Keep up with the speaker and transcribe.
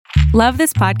Love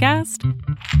this podcast?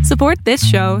 Support this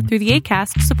show through the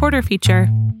Acast supporter feature.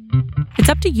 It's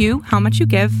up to you how much you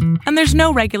give, and there's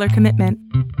no regular commitment.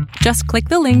 Just click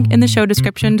the link in the show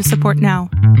description to support now.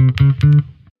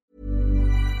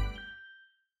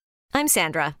 I'm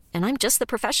Sandra, and I'm just the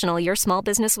professional your small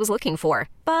business was looking for.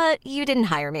 But you didn't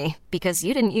hire me because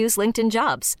you didn't use LinkedIn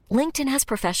Jobs. LinkedIn has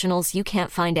professionals you can't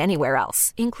find anywhere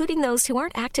else, including those who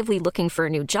aren't actively looking for a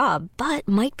new job, but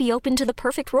might be open to the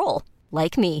perfect role,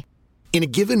 like me. In a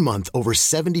given month, over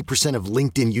 70% of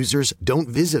LinkedIn users don't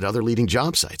visit other leading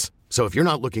job sites. So if you're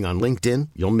not looking on LinkedIn,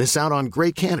 you'll miss out on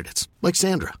great candidates like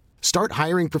Sandra. Start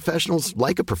hiring professionals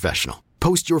like a professional.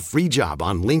 Post your free job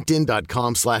on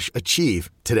linkedin.com/achieve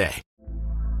today.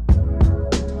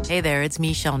 Hey there, it's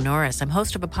Michelle Norris. I'm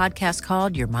host of a podcast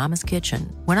called Your Mama's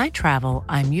Kitchen. When I travel,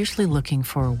 I'm usually looking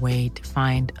for a way to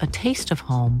find a taste of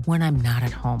home when I'm not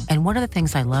at home. And one of the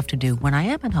things I love to do when I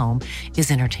am at home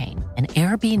is entertain. And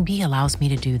Airbnb allows me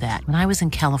to do that. When I was in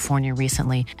California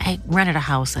recently, I rented a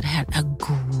house that had a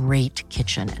great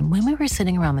kitchen. And when we were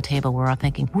sitting around the table, we're all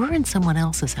thinking, we're in someone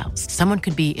else's house. Someone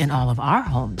could be in all of our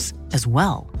homes as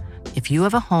well. If you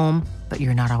have a home, but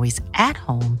you're not always at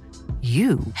home,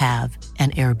 you have an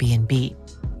Airbnb.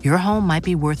 Your home might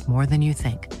be worth more than you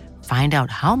think. Find out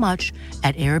how much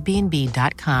at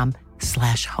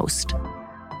airbnb.com/host.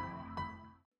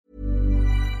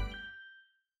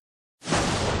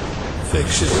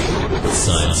 Fiction,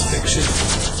 science fiction,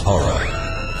 horror,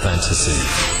 fantasy,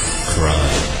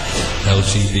 crime,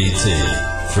 LGBT,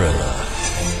 thriller.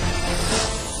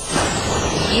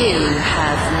 You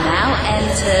have now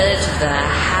entered the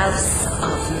House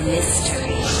of Mystery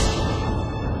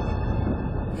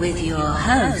with your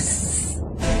hosts,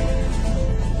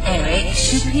 Eric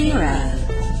Shapiro,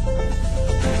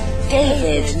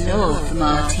 David North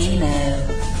Martino,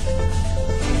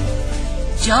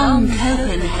 John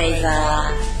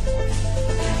Copenhaver,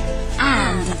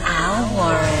 and Al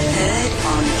Warren. Heard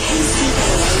on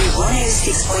KCAA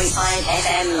 106.5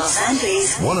 FM Los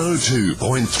Angeles,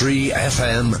 102.3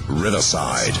 FM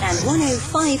Riverside, and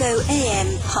 105.0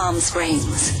 AM Palm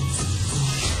Springs.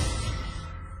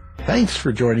 Thanks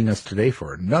for joining us today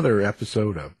for another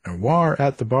episode of Noir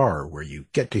at the Bar, where you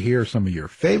get to hear some of your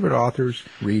favorite authors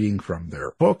reading from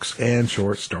their books and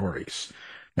short stories.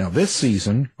 Now, this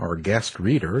season, our guest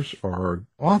readers are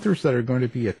authors that are going to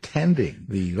be attending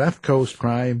the Left Coast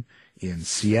Crime in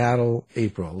Seattle,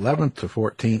 April 11th to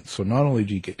 14th. So not only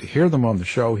do you get to hear them on the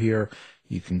show here,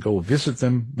 you can go visit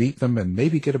them, meet them, and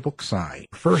maybe get a book signed.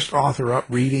 First author up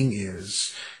reading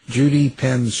is Judy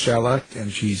Penz,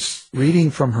 and she's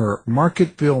reading from her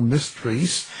Marketville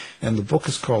Mysteries, and the book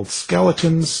is called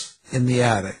Skeletons in the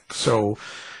Attic. So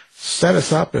set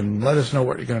us up and let us know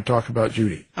what you're going to talk about,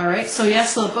 Judy. All right. So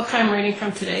the book I'm reading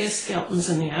from today is Skeletons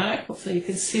in the Attic. Hopefully you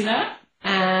can see that.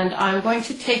 And I'm going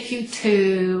to take you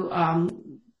to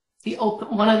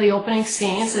one of the opening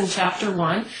scenes in Chapter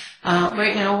 1.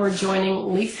 Right now we're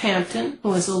joining Leif Hampton,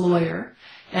 who is a lawyer,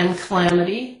 and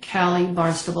Calamity, Callie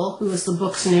Barnstable, who is the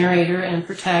book's narrator and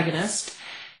protagonist.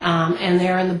 And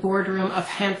they're in the boardroom of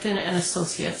Hampton and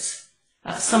Associates.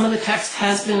 Some of the text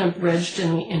has been abridged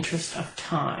in the interest of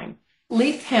time.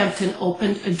 Leif Hampton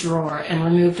opened a drawer and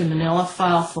removed a manila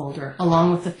file folder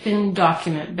along with a thin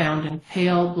document bound in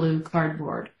pale blue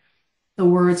cardboard. The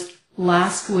words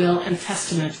Last Will and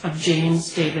Testament of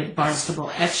James David Barnstable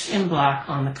etched in black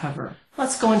on the cover.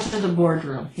 Let's go into the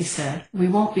boardroom, he said. We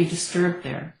won't be disturbed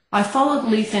there. I followed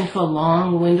Leif into a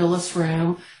long, windowless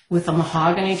room with a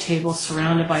mahogany table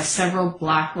surrounded by several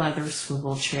black leather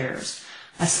swivel chairs.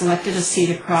 I selected a seat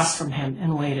across from him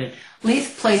and waited.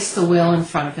 Leif placed the will in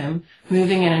front of him,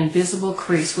 moving an invisible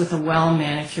crease with a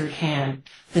well-manicured hand,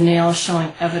 the nails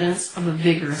showing evidence of a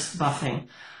vigorous buffing.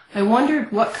 I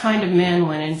wondered what kind of man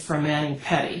went in for a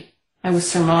mani-pedi. I was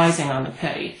surmising on the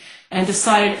pedi, and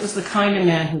decided it was the kind of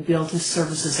man who billed his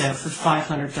services out for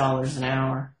 $500 an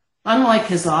hour. Unlike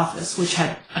his office, which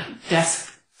had a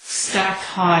desk stacked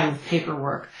high with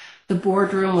paperwork, the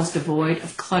boardroom was devoid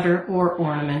of clutter or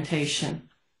ornamentation.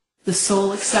 The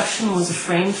sole exception was a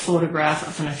framed photograph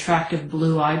of an attractive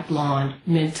blue-eyed blonde,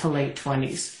 mid to late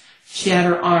 20s. She had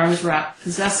her arms wrapped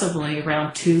possessively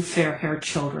around two fair-haired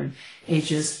children,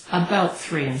 ages about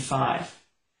 3 and 5.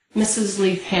 Mrs.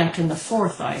 Leif Hampton the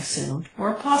fourth, I assumed,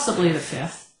 or possibly the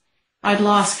fifth. I'd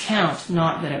lost count,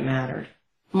 not that it mattered.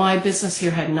 My business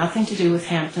here had nothing to do with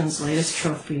Hampton's latest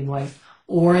trophy wife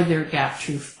or their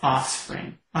gap-toothed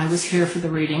offspring. I was here for the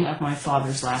reading of my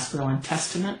father's last will and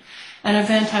testament, an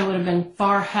event I would have been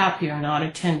far happier not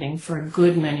attending for a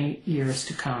good many years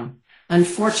to come.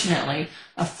 Unfortunately,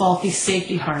 a faulty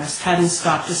safety harness hadn't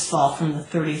stopped us fall from the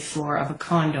 30th floor of a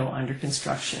condo under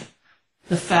construction.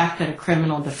 The fact that a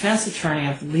criminal defense attorney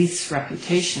of Leith's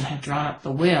reputation had drawn up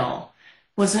the will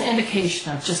was an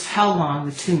indication of just how long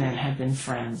the two men had been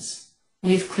friends.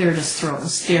 Leith cleared his throat and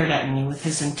stared at me with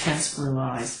his intense blue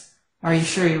eyes. "Are you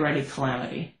sure you're ready,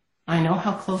 Calamity? I know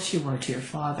how close you were to your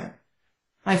father."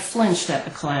 I flinched at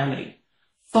the Calamity.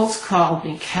 Folks called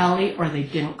me Callie, or they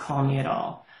didn't call me at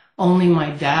all. Only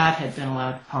my dad had been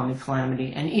allowed to call me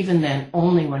Calamity, and even then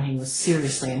only when he was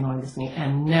seriously annoyed with me,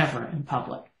 and never in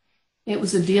public. It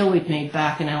was a deal we'd made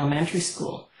back in elementary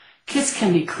school. Kids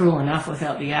can be cruel enough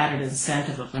without the added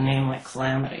incentive of a name like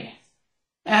Calamity.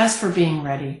 As for being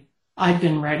ready, I'd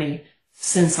been ready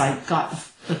since I got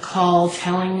the call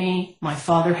telling me my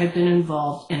father had been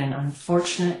involved in an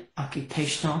unfortunate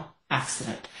occupational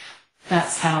accident.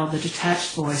 That's how the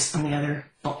detached voice on the other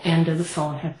end of the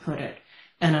phone had put it.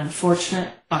 An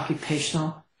unfortunate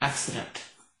occupational accident.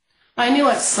 I knew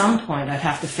at some point I'd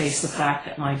have to face the fact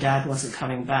that my dad wasn't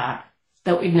coming back,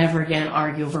 that we'd never again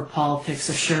argue over politics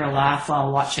or share a laugh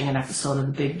while watching an episode of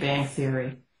The Big Bang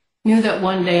Theory. Knew that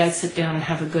one day I'd sit down and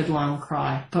have a good long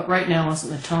cry, but right now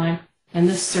wasn't the time, and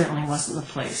this certainly wasn't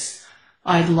the place.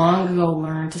 I'd long ago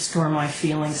learned to store my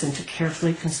feelings into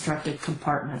carefully constructed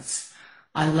compartments.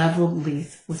 I leveled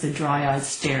Leith with a dry-eyed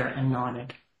stare and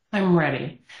nodded. "I'm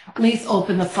ready." Leith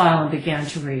opened the file and began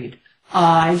to read.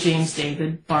 "I, James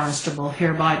David Barnstable,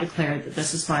 hereby declare that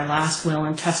this is my last will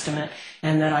and testament,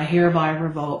 and that I hereby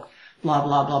revoke, blah,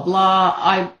 blah, blah, blah.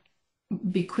 I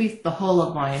bequeath the whole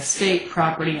of my estate,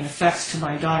 property, and effects to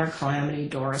my daughter Calamity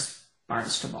Doris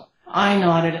Barnstable." I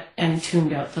nodded and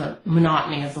tuned out the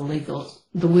monotony of the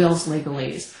will's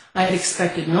legalese. I had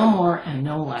expected no more and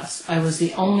no less. I was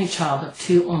the only child of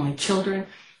two only children,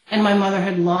 and my mother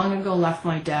had long ago left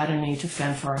my dad and me to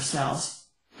fend for ourselves.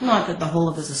 Not that the whole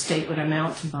of his estate would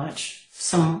amount to much.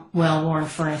 Some well-worn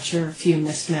furniture, a few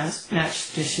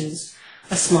mismatched dishes,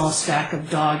 a small stack of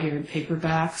dog-eared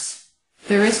paperbacks.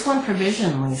 "There is one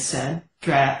provision," Lee said,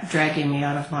 dragging me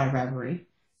out of my reverie.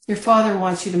 "Your father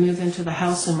wants you to move into the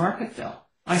house in Marketville."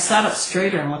 I sat up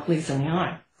straighter and looked Leith in the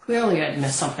eye. Clearly I'd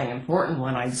missed something important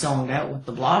when I'd zoned out with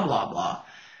the blah, blah, blah.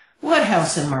 "What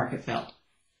house in Marketville?"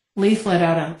 Leith let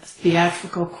out a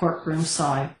theatrical courtroom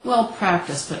sigh, well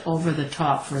practiced but over the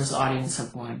top for his audience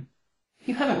of one.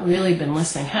 "You haven't really been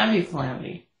listening, have you,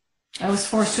 Calamity?" I was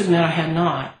forced to admit I had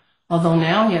not, although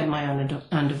now he had my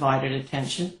undivided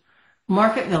attention.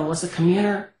 Marketville was a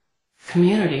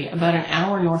community about an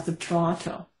hour north of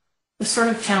Toronto. The sort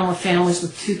of town where families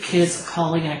with 2 kids, a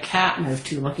collie, and a cat moved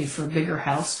to looking for a bigger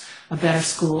house, a better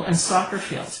school, and soccer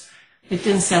fields. It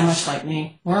didn't sound much like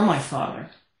me or my father.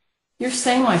 "You're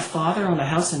saying my father owned a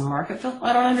house in Marketville?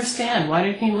 I don't understand. Why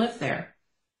did he live there?"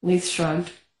 Leith shrugged.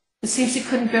 "It seems he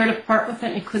couldn't bear to part with it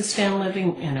and he couldn't stand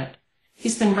living in it.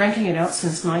 He's been renting it out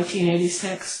since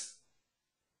 1986.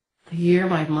 The year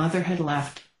my mother had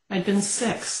left. I'd been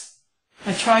 6.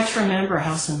 I tried to remember a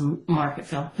house in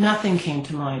Marketville. Nothing came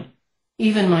to mind.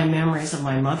 Even my memories of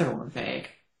my mother were vague.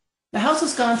 "The house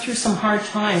has gone through some hard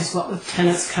times, what with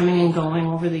tenants coming and going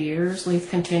over the years,"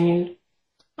 Leith continued.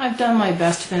 "I've done my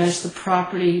best to manage the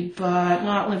property, but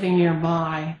not living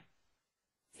nearby."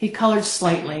 He colored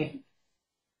slightly.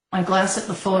 I glanced at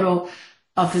the photo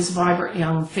of his vibrant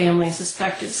young family and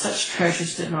suspected such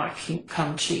treasures did not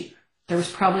come cheap. There was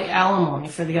probably alimony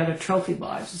for the other trophy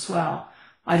wives as well.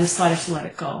 I decided to let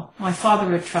it go. My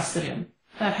father had trusted him.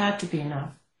 That had to be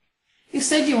enough. "You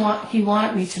said he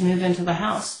wanted me to move into the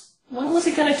house. When was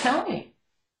he going to tell me?"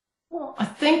 "Well, I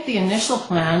think the initial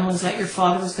plan was that your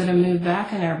father was going to move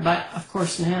back in there, but, of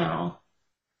course, now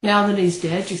that he's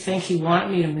dead, you think he wanted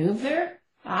me to move there?"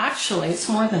 "Actually, it's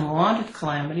more than wanted,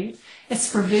 Calamity. It's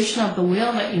the provision of the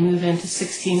will that you move into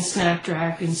 16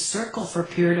 Snapdragon Circle for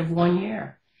a period of 1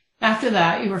 year. After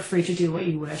that, you are free to do what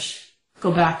you wish.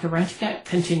 Go back to renting it,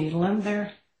 continue to live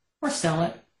there, or sell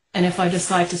it. And if I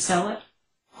decide to sell it,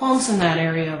 homes in that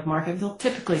area of Marketville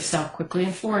typically sell quickly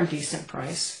and for a decent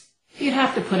price. You'd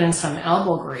have to put in some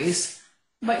elbow grease,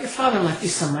 but your father left you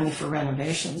some money for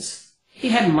renovations." "He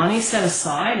had money set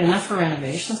aside, enough for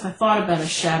renovations?" I thought about a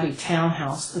shabby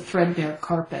townhouse, the threadbare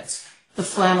carpets, the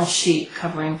flannel sheet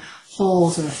covering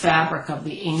holes in the fabric of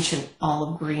the ancient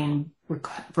olive green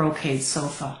brocade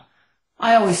sofa.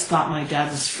 I always thought my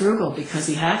dad was frugal because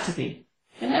he had to be.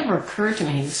 It never occurred to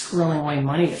me he was squirreling away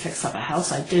money to fix up a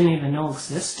house I didn't even know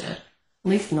existed.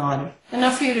 Leith nodded.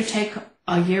 "Enough for you to take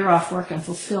a year off work and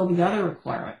fulfill the other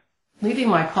requirement. Leaving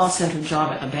my call center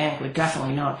job at the bank would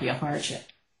definitely not be a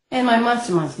hardship. And my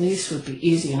month-to-month lease would be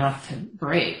easy enough to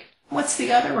break. What's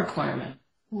the other requirement?"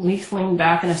 Leith leaned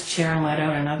back in his chair and let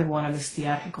out another one of his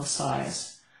theatrical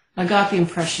sighs. I got the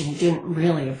impression he didn't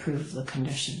really approve of the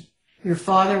condition. Your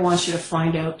father wants you to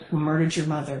find out who murdered your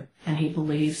mother, and he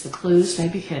believes the clues may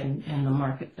be hidden in the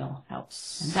Marketville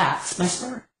house. And that's my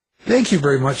story. Thank you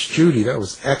very much, Judy. That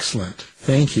was excellent.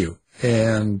 Thank you.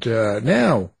 And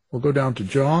now we'll go down to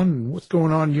John. What's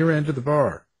going on your end of the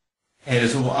bar? Hey,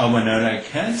 this is Winona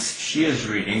Kent. She is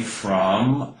reading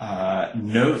from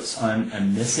Notes on a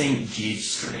Missing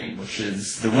G-String, which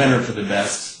is the winner for the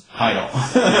best title.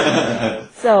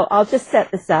 So I'll just set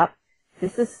this up.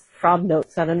 This is from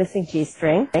Notes on a Missing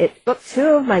G-String. It's book 2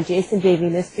 of my Jason Davey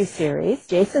mystery series.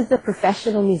 Jason's a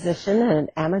professional musician and an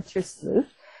amateur sleuth.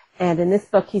 And in this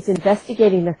book, he's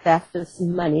investigating the theft of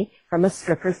some money from a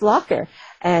stripper's locker.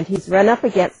 And he's run up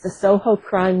against the Soho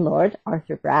crime lord,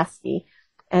 Arthur Brasky.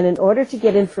 And in order to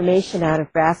get information out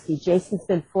of Brasky, Jason's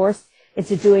been forced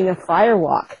into doing a fire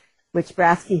walk, which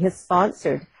Brasky has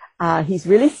sponsored. He's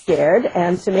really scared,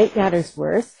 and to make matters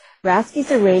worse,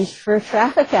 Brasky's arranged for a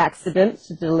traffic accident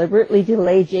to deliberately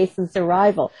delay Jason's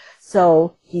arrival.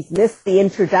 So he's missed the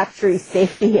introductory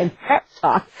safety and prep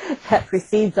talk that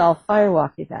precedes all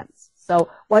firewalk events. So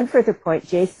one further point,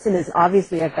 Jason is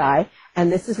obviously a guy,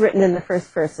 and this is written in the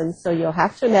first person, so you'll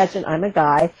have to imagine I'm a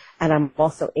guy, and I'm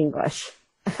also English.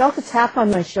 I felt a tap on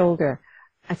my shoulder.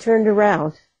 I turned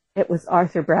around. It was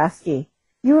Arthur Brasky.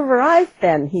 "You have arrived,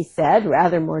 then," he said,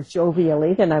 rather more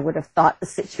jovially than I would have thought the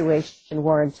situation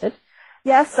warranted.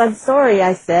 "Yes, I'm sorry,"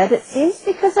 I said. "It seems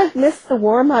because I've missed the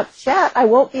warm-up chat, I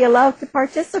won't be allowed to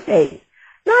participate."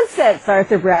 "Nonsense,"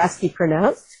 Arthur Brasky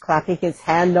pronounced, clapping his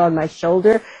hand on my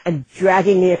shoulder and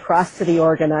dragging me across to the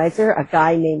organizer, a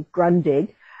guy named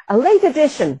Grundig. "A late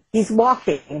addition. He's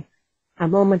walking." A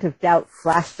moment of doubt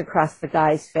flashed across the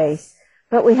guy's face.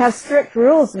 "But we have strict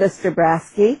rules, Mr.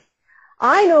 Brasky."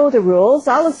 "I know the rules.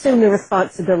 I'll assume the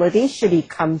responsibility should he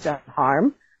come to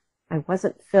harm." I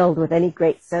wasn't filled with any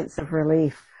great sense of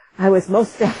relief. I was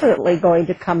most definitely going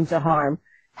to come to harm.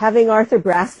 Having Arthur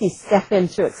Brasky step in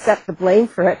to accept the blame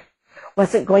for it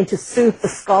wasn't going to soothe the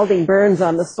scalding burns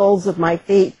on the soles of my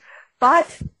feet.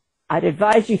 "But I'd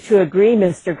advise you to agree,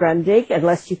 Mr. Grundig,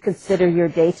 unless you consider your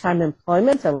daytime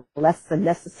employment a less than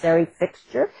necessary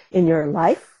fixture in your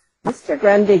life." Mr.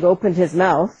 Grundig opened his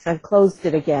mouth and closed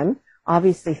it again,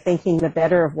 obviously thinking the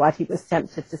better of what he was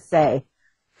tempted to say.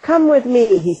 "Come with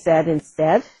me," he said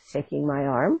instead, taking my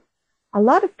arm. A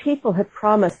lot of people had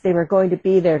promised they were going to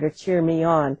be there to cheer me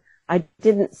on. I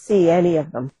didn't see any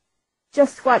of them.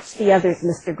 "Just watch the others,"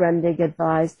 Mr. Grundig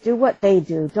advised. "Do what they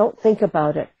do. Don't think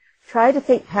about it. Try to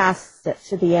think past it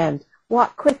to the end.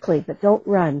 Walk quickly, but don't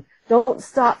run. Don't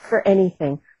stop for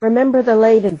anything. Remember the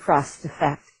Leidenfrost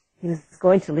effect." He was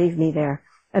going to leave me there,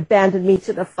 abandon me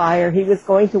to the fire. He was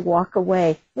going to walk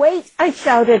away. "Wait," I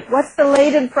shouted. "What's the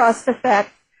Leidenfrost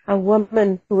effect?" A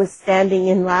woman who was standing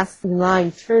in last in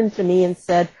line turned to me and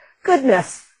said,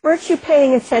 "Goodness, weren't you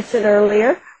paying attention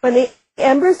earlier? When the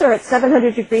embers are at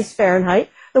 700 degrees Fahrenheit,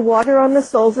 the water on the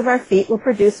soles of our feet will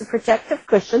produce a protective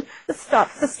cushion that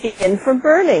stops the skin from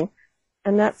burning."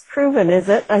 "And that's proven, is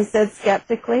it?" I said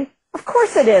skeptically. "Of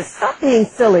course it is. Stop being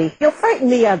silly. You'll frighten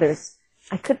the others."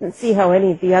 I couldn't see how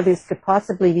any of the others could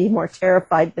possibly be more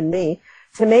terrified than me.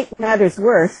 To make matters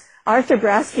worse, Arthur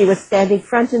Brasky was standing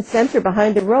front and center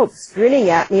behind the ropes, grinning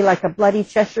at me like a bloody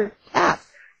Cheshire cat.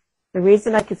 The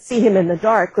reason I could see him in the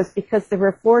dark was because there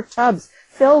were 4 tubs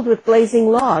filled with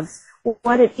blazing logs,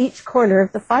 one at each corner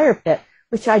of the fire pit,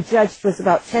 which I judged was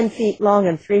about 10 feet long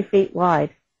and 3 feet wide.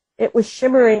 It was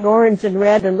shimmering orange and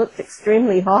red and looked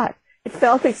extremely hot. It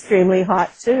felt extremely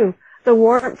hot, too. The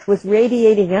warmth was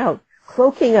radiating out,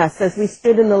 cloaking us as we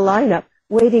stood in the lineup,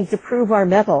 waiting to prove our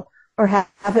mettle or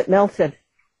have it melted.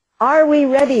 "Are we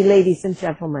ready, ladies and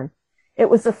gentlemen?" It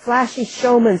was a flashy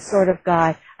showman sort of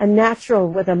guy, a natural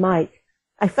with a mic.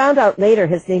 I found out later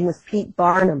his name was Pete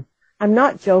Barnum. I'm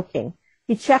not joking.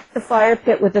 He checked the fire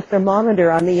pit with a thermometer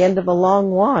on the end of a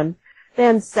long wand,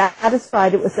 then,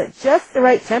 satisfied it was at just the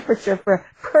right temperature for a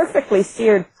perfectly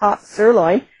seared top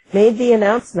sirloin, made the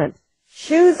announcement,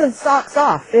 "Shoes and socks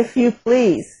off, if you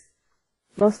please."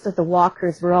 Most of the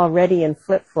walkers were already in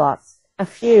flip-flops. A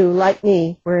few, like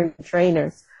me, were in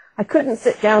trainers. I couldn't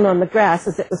sit down on the grass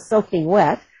as it was soaking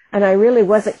wet, and I really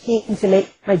wasn't keen to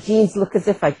make my jeans look as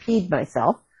if I peed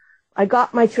myself. I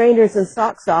got my trainers and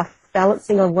socks off,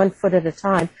 balancing on one foot at a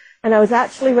time, and I was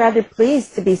actually rather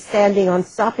pleased to be standing on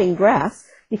sopping grass,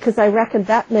 because I reckoned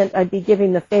that meant I'd be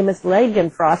giving the famous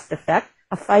Leidenfrost effect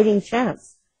a fighting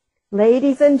chance.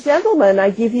 "Ladies and gentlemen,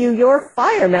 I give you your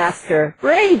fire master,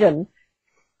 Braden."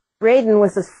 Braden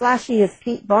was as flashy as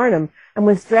Pete Barnum and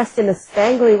was dressed in a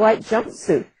spangly white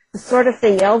jumpsuit, the sort of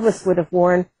thing Elvis would have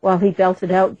worn while he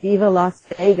belted out Viva Las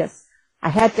Vegas. I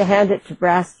had to hand it to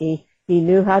Brasky. He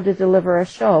knew how to deliver a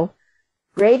show.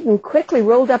 Braden quickly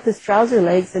rolled up his trouser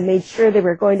legs and made sure they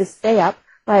were going to stay up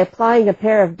by applying a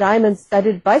pair of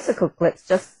diamond-studded bicycle clips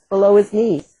just below his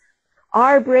knees.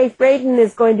 Our brave Braden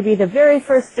is going to be the very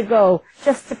first to go,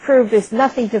 just to prove there's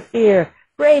nothing to fear.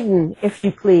 Braden, if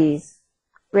you please.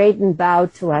 Braden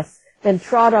bowed to us, then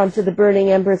trod onto the burning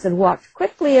embers and walked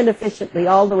quickly and efficiently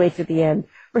all the way to the end,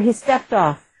 where he stepped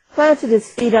off, planted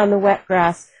his feet on the wet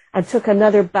grass, and took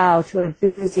another bow to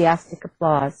enthusiastic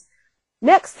applause.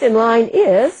 Next in line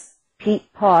is...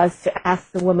 Pete paused to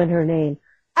ask the woman her name.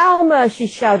 Alma, she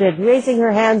shouted, raising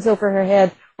her hands over her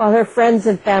head while her friends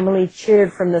and family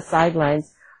cheered from the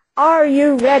sidelines. Are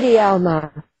you ready,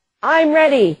 Alma? I'm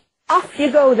ready. Off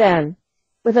you go then.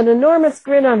 With an enormous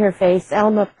grin on her face,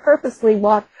 Alma purposely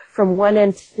walked from one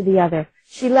end to the other.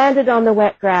 She landed on the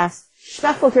wet grass,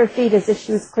 shuffled her feet as if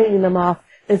she was cleaning them off,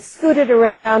 then scooted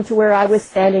around to where I was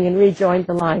standing and rejoined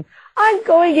the line. I'm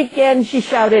going again, she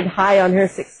shouted, high on her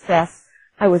success.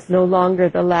 I was no longer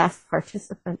the last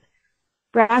participant.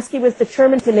 Brasky was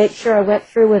determined to make sure I went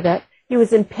through with it. He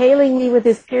was impaling me with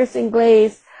his piercing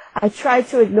gaze. I tried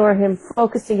to ignore him,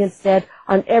 focusing instead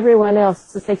on everyone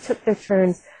else as they took their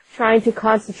turns, trying to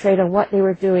concentrate on what they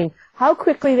were doing, how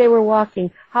quickly they were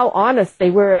walking, how honest they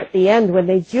were at the end when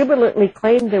they jubilantly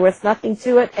claimed there was nothing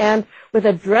to it and, with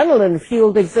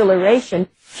adrenaline-fueled exhilaration,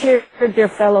 cheered their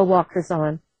fellow walkers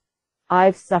on.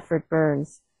 I've suffered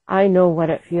burns. I know what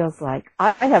it feels like.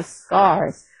 I have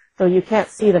scars, though you can't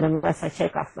see them unless I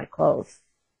take off my clothes.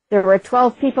 There were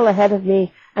 12 people ahead of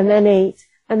me, and then 8,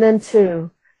 and then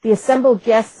 2. The assembled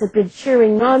guests had been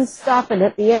cheering non-stop, and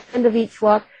at the end of each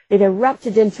walk, they'd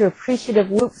erupted into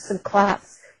appreciative whoops and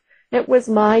claps. It was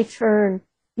my turn.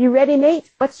 You ready,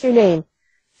 mate? What's your name?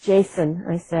 Jason,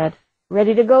 I said.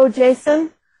 Ready to go,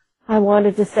 Jason? I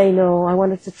wanted to say no. I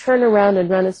wanted to turn around and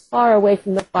run as far away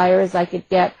from the fire as I could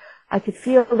get. I could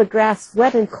feel the grass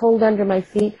wet and cold under my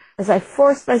feet as I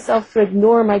forced myself to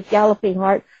ignore my galloping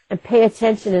heart and pay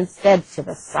attention instead to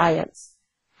the science.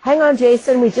 Hang on,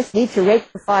 Jason. We just need to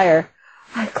rake the fire.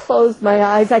 I closed my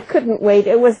eyes. I couldn't wait.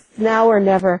 It was now or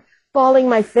never. Balling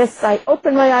my fists, I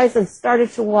opened my eyes and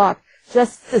started to walk,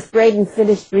 just as Braden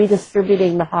finished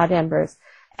redistributing the hot embers.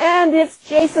 And it's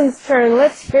Jason's turn.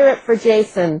 Let's hear it for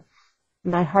Jason.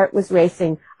 My heart was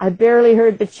racing. I barely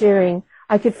heard the cheering.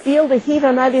 I could feel the heat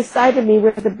on either side of me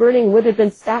where the burning wood had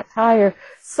been stacked higher.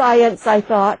 Science, I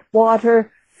thought.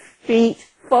 Water. Feet.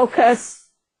 Focus.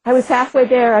 I was halfway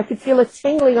there. I could feel a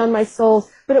tingling on my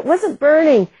soles, but it wasn't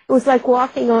burning. It was like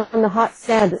walking on the hot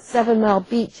sand at 7 Mile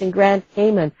Beach in Grand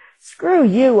Cayman. Screw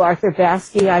you, Arthur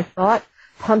Baskey, I thought,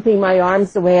 pumping my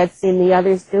arms the way I'd seen the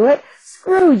others do it.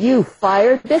 Screw you,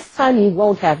 fire. This time you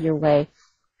won't have your way.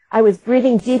 I was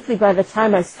breathing deeply by the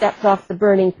time I stepped off the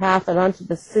burning path and onto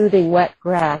the soothing wet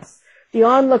grass. The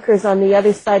onlookers on the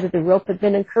other side of the rope had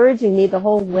been encouraging me the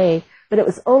whole way, but it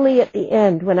was only at the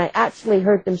end when I actually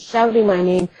heard them shouting my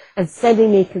name and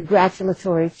sending me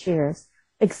congratulatory cheers.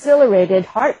 Exhilarated,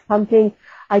 heart-pumping,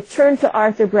 I turned to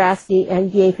Arthur Brasky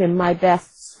and gave him my best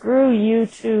screw you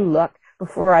too look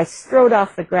before I strode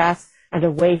off the grass and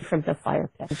away from the fire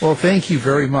pit. Well, thank you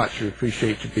very much. We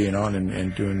appreciate you being on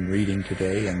and doing reading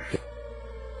today. And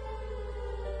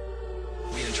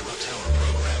we interrupt our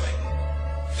programming.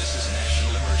 This is a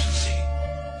national emergency.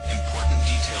 Important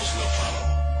details will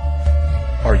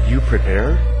follow. Are you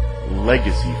prepared?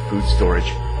 Legacy Food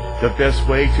Storage. The best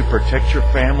way to protect your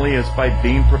family is by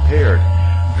being prepared.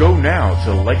 Go now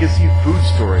to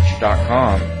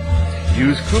legacyfoodstorage.com.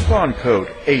 Use coupon code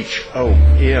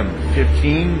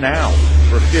HOM15 now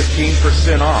for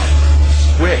 15% off.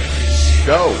 Quick,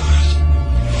 go!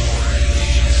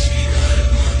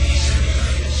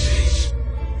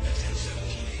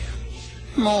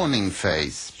 Morning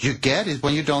face. You get it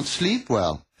when you don't sleep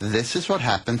well. This is what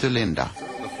happened to Linda.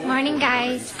 Morning,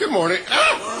 guys. Good morning.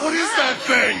 Ah, what is that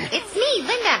thing? It's me,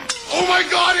 Linda. Oh my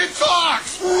God, it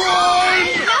talks! Run!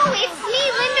 No, it's me,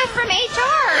 Linda from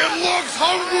HR. It looks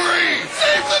hungry!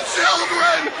 Save the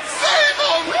children! Save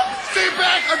them! Stay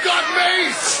back, I've got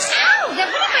mace! Ow, that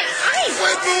went in my eyes!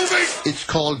 Quit moving! It's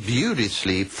called beauty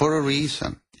sleep for a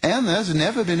reason. And there's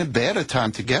never been a better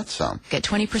time to get some. Get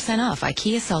 20% off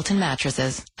IKEA Sultan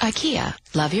mattresses. IKEA,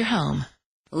 love your home.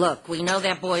 Look, we know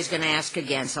that boy's gonna ask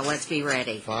again, so let's be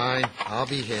ready. Fine, I'll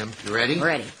be him. You ready?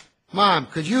 Ready. Mom,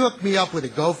 could you hook me up with a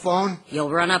GoPhone? You'll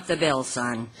run up the bill,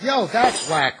 son. Yo, that's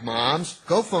whack, Moms.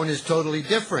 GoPhone is totally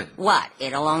different. What?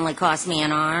 It'll only cost me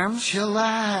an arm?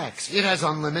 Chillax. It has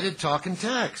unlimited talk and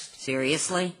text.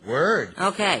 Seriously? Word.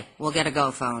 Okay, we'll get a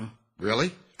GoPhone.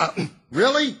 Really?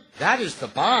 Really? That is the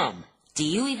bomb. Do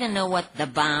you even know what the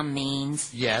bomb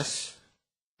means? Yes.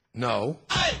 No.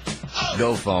 I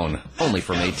Go Phone, only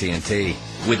from AT&T.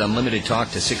 With unlimited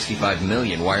talk to 65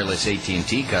 million wireless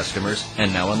AT&T customers,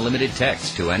 and now unlimited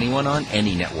text to anyone on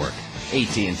any network.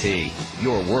 AT&T,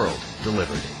 your world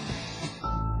delivered.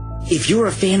 If you're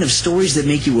a fan of stories that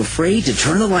make you afraid to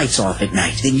turn the lights off at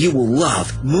night, then you will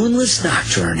love Moonless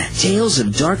Nocturne, Tales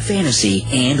of Dark Fantasy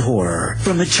and Horror.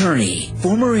 From attorney,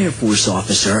 former Air Force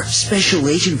officer, special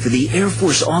agent for the Air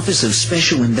Force Office of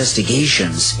Special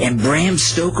Investigations, and Bram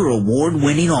Stoker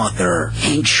award-winning author,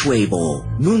 Hank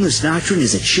Schwabel. Moonless Nocturne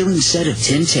is a chilling set of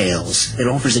 10 tales that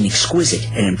offers an exquisite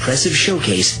and impressive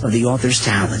showcase of the author's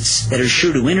talents that are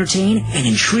sure to entertain and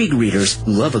intrigue readers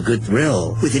who love a good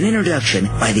thrill. With an introduction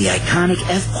by the iconic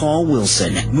F. Paul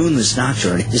Wilson, Moonless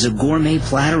Nocturne is a gourmet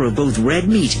platter of both red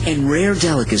meat and rare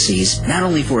delicacies, not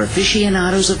only for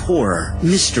aficionados of horror,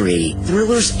 mystery,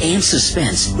 thrillers, and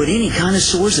suspense, but any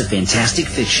connoisseurs of fantastic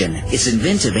fiction. It's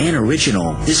inventive and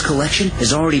original. This collection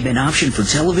has already been optioned for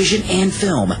television and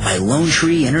film by Lone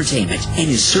Tree Entertainment and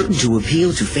is certain to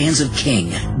appeal to fans of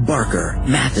King, Barker,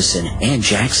 Matheson, and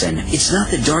Jackson. It's not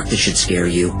the dark that should scare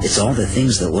you, it's all the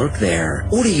things that lurk there.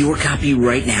 Order your copy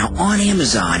right now on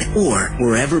Amazon or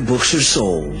wherever books are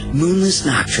sold. Moonless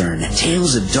Nocturne,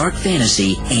 Tales of Dark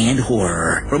Fantasy and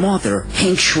Horror. From author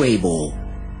Hank Schwabel.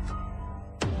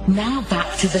 Now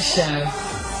back to the show.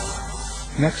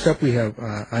 Next up we have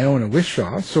Iona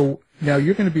Whishaw. So now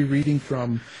you're going to be reading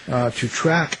from To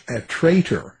Track a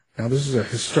Traitor. Now this is a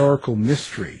historical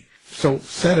mystery. So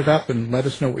set it up and let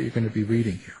us know what you're going to be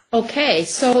reading here. Okay,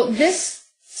 so this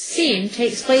scene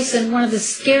takes place in one of the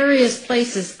scariest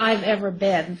places I've ever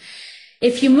been.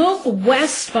 If you move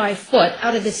west by foot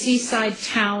out of the seaside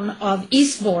town of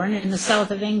Eastbourne in the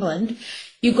south of England,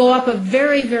 you go up a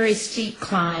very, very steep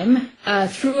climb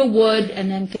through a wood and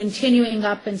then continuing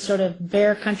up in sort of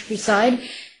bare countryside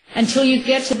until you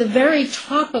get to the very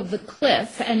top of the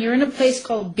cliff, and you're in a place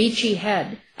called Beachy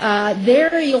Head.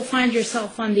 There you'll find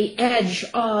yourself on the edge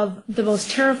of the most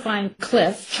terrifying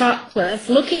cliff, Chalk Cliff,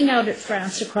 looking out at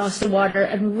France across the water,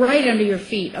 and right under your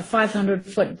feet, a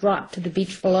 500-foot drop to the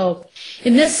beach below.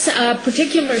 In this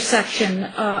particular section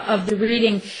of the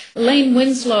reading, Elaine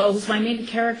Winslow, who's my main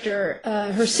character,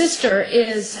 her sister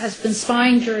has been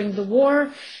spying during the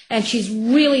war, and she's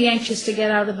really anxious to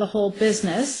get out of the whole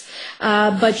business.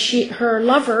 But her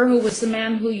lover, who was the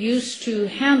man who used to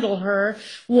handle her,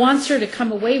 wants her to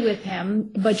come away with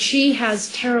him, but she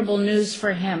has terrible news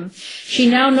for him. She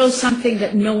now knows something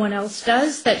that no one else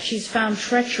does, that she's found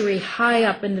treachery high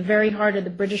up in the very heart of the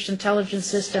British intelligence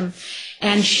system,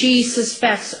 and she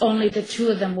suspects only the two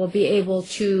of them will be able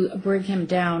to bring him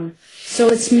down. So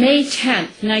it's May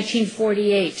 10th,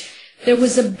 1948. There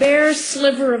was a bare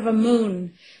sliver of a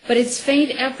moon, but its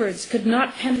faint efforts could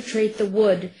not penetrate the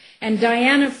wood, and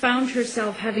Diana found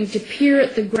herself having to peer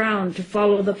at the ground to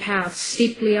follow the path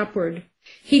steeply upward.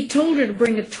 He told her to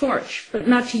bring a torch, but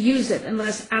not to use it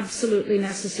unless absolutely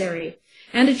necessary,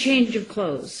 and a change of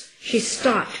clothes. She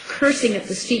stopped, cursing at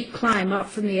the steep climb up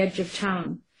from the edge of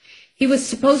town. He was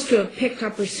supposed to have picked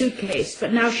up her suitcase,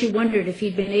 but now she wondered if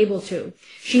he'd been able to.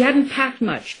 She hadn't packed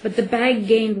much, but the bag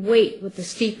gained weight with the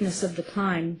steepness of the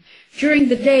climb. During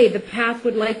the day, the path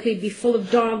would likely be full of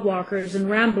dog walkers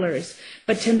and ramblers,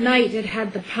 but tonight it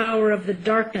had the power of the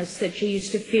darkness that she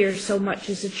used to fear so much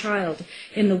as a child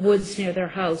in the woods near their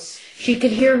house. She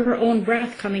could hear her own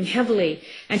breath coming heavily,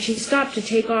 and she stopped to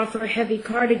take off her heavy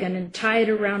cardigan and tie it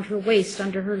around her waist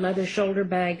under her leather shoulder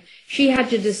bag. She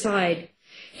had to decide.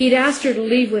 He'd asked her to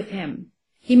leave with him.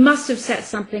 He must have set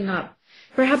something up,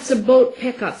 perhaps a boat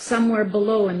pickup somewhere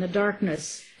below in the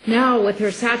darkness. Now, with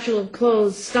her satchel of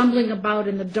clothes stumbling about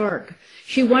in the dark,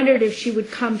 she wondered if she would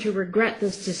come to regret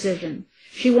this decision.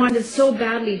 She wanted so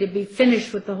badly to be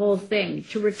finished with the whole thing,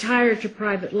 to retire to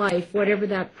private life, whatever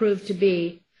that proved to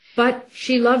be. But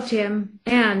she loved him,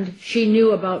 and she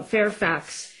knew about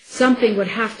Fairfax. Something would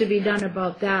have to be done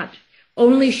about that.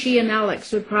 Only she and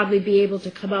Alex would probably be able to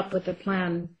come up with a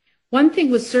plan. One thing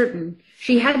was certain.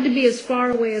 She had to be as far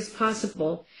away as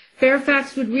possible.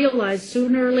 Fairfax would realize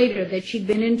sooner or later that she'd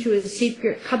been into his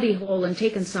secret cubbyhole and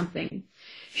taken something.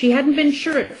 She hadn't been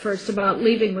sure at first about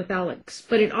leaving with Alex,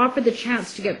 but it offered the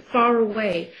chance to get far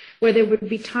away where there would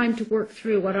be time to work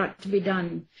through what ought to be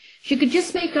done. She could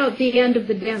just make out the end of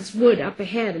the dense wood up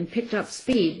ahead and picked up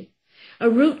speed. A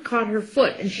root caught her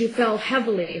foot, and she fell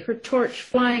heavily, her torch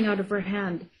flying out of her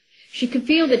hand. She could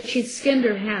feel that she'd skinned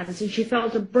her hands, and she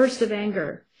felt a burst of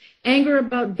anger. Anger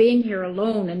about being here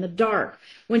alone in the dark,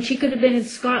 when she could have been in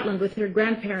Scotland with her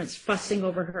grandparents fussing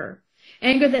over her.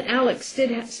 Anger that Alex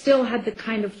still had the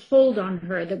kind of hold on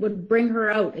her that would bring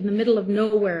her out in the middle of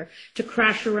nowhere to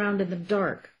crash around in the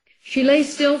dark. She lay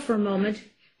still for a moment,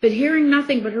 But hearing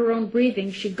nothing but her own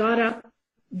breathing, she got up,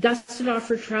 dusted off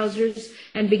her trousers,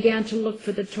 and began to look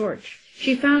for the torch.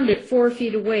 She found it 4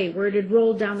 feet away, where it had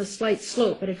rolled down the slight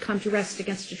slope and had come to rest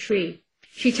against a tree.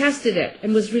 She tested it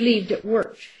and was relieved it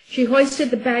worked. She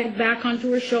hoisted the bag back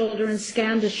onto her shoulder and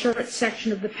scanned a short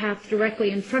section of the path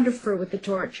directly in front of her with the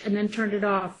torch, and then turned it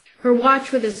off. Her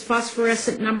watch with its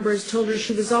phosphorescent numbers told her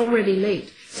she was already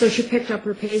late, so she picked up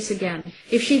her pace again.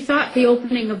 If she thought the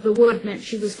opening of the wood meant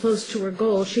she was close to her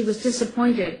goal, she was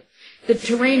disappointed. The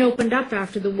terrain opened up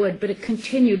after the wood, but it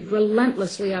continued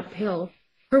relentlessly uphill.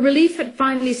 Her relief at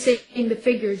finally seeing the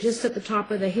figure just at the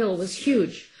top of the hill was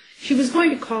huge. She was going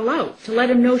to call out to let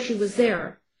him know she was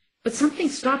there, but something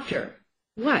stopped her.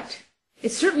 What?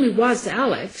 It certainly was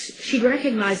Alex. She'd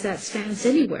recognized that stance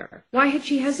anywhere. Why had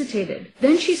she hesitated?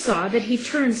 Then she saw that he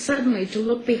turned suddenly to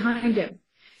look behind him.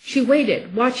 She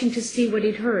waited, watching to see what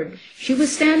he'd heard. She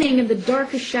was standing in the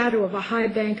darkest shadow of a high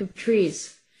bank of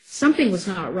trees. Something was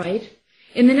not right.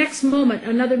 In the next moment,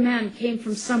 another man came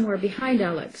from somewhere behind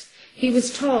Alex. He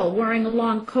was tall, wearing a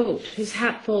long coat, his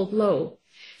hat pulled low.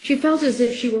 She felt as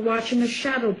if she were watching a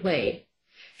shadow play.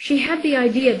 She had the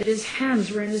idea that his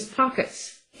hands were in his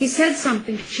pockets. He said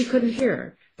something she couldn't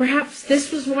hear. Perhaps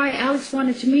this was why Alex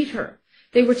wanted to meet her.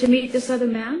 They were to meet this other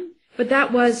man? But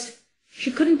that was... She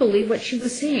couldn't believe what she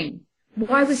was seeing.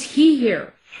 Why was he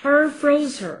here? Horror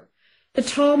froze her. The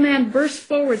tall man burst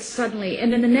forward suddenly,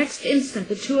 and in the next instant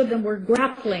the two of them were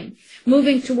grappling,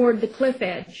 moving toward the cliff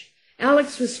edge.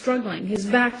 Alex was struggling, his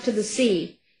back to the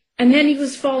sea, and then he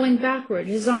was falling backward,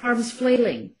 his arms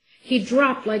flailing. He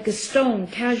dropped like a stone,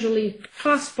 casually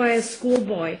tossed by a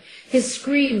schoolboy, his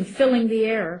scream filling the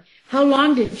air. How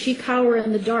long did she cower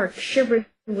in the dark, shivering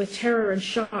with terror and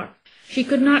shock? She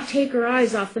could not take her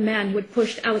eyes off the man who had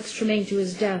pushed Alex Tremaine to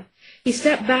his death. He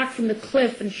stepped back from the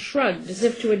cliff and shrugged as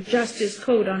if to adjust his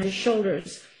coat on his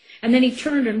shoulders. And then he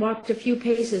turned and walked a few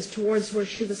paces towards where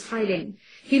she was hiding.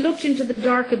 He looked into the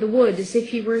dark of the wood as if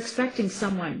he were expecting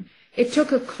someone. It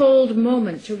took a cold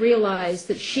moment to realize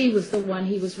that she was the one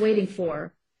he was waiting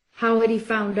for. How had he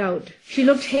found out? She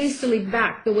looked hastily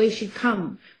back the way she'd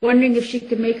come, wondering if she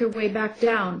could make her way back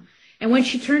down. And when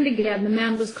she turned again, the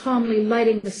man was calmly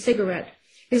lighting the cigarette.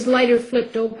 His lighter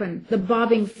flipped open, the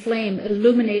bobbing flame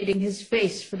illuminating his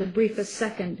face for the briefest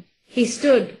second. He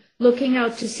stood, looking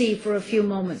out to sea for a few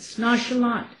moments,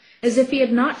 nonchalant, as if he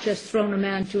had not just thrown a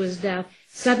man to his death.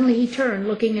 Suddenly he turned,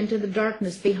 looking into the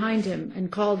darkness behind him,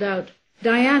 and called out,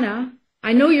 "Diana,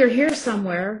 I know you're here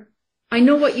somewhere. I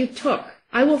know what you took.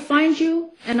 I will find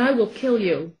you, and I will kill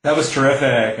you." That was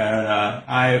terrific, Iona.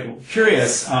 I'm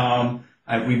curious.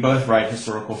 We both write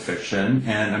historical fiction,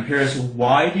 and I'm curious,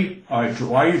 why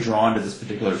are you drawn to this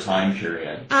particular time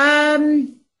period?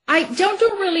 I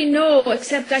don't really know,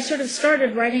 except I sort of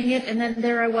started writing it, and then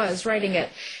there I was writing it.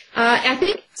 I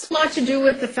think it's a lot to do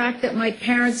with the fact that my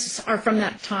parents are from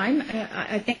that time.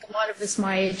 I think a lot of us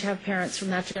my age have parents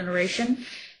from that generation.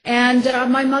 And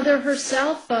my mother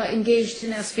herself engaged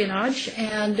in espionage,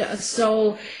 and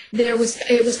so it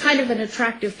was kind of an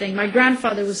attractive thing. My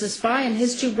grandfather was a spy, and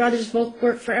his two brothers both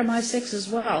worked for MI6 as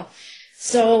well.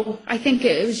 So I think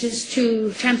it was just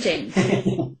too tempting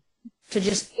to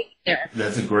just be there.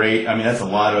 That's a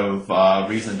lot of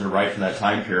reason to write from that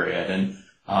time period, and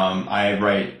I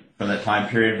write from that time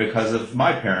period because of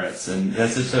my parents, and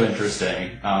that's just so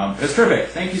interesting. It's terrific.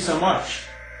 Thank you so much.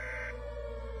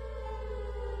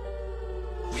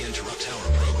 We interrupt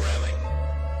our programming.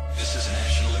 This is a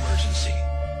national emergency.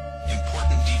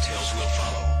 Important details will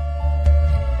follow.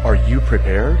 Are you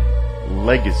prepared?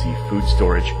 Legacy Food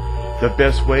Storage. The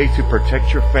best way to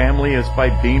protect your family is by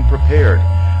being prepared.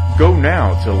 Go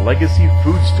now to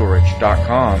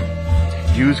legacyfoodstorage.com.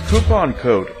 Use coupon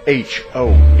code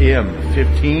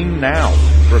HOM15 now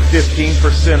for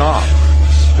 15% off.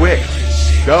 Quick,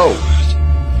 go!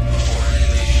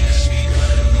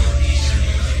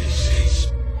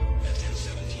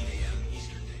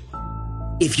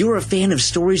 If you're a fan of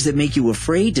stories that make you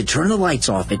afraid to turn the lights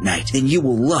off at night, then you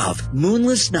will love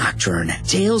Moonless Nocturne,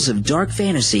 Tales of Dark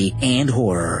Fantasy and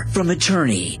Horror. From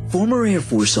attorney, former Air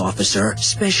Force officer,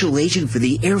 special agent for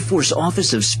the Air Force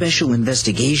Office of Special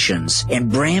Investigations, and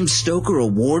Bram Stoker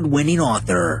award-winning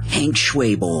author, Hank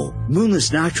Schwabel.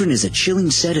 Moonless Nocturne is a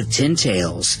chilling set of 10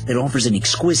 tales that offers an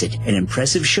exquisite and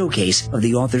impressive showcase of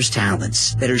the author's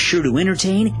talents that are sure to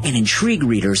entertain and intrigue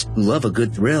readers who love a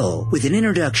good thrill. With an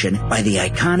introduction by the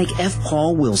iconic F.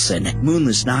 Paul Wilson.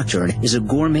 Moonless Nocturne is a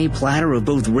gourmet platter of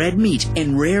both red meat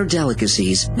and rare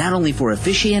delicacies, not only for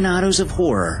aficionados of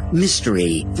horror,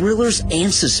 mystery, thrillers,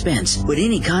 and suspense, but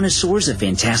any connoisseurs of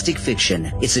fantastic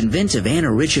fiction. It's inventive and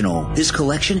original. This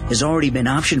collection has already been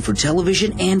optioned for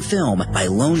television and film by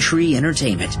Lone Tree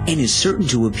Entertainment and is certain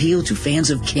to appeal to fans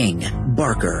of King,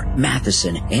 Barker,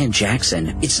 Matheson, and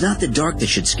Jackson. It's not the dark that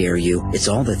should scare you. It's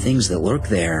all the things that lurk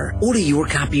there. Order your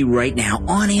copy right now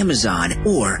on Amazon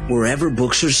or wherever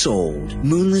books are sold.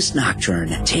 Moonless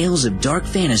Nocturne, Tales of Dark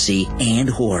Fantasy and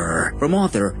Horror. From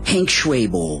author Hank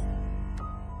Schwabel.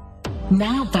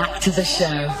 Now back to the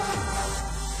show.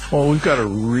 Well, we've got a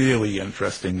really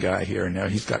interesting guy here now.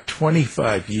 He's got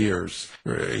 25 years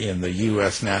in the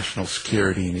U.S. national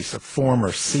security, and he's a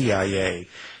former CIA,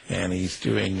 and he's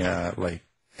doing like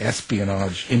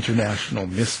espionage, international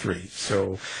mystery.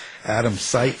 So, Adam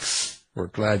Sikes, we're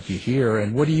glad you're here.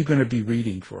 And what are you going to be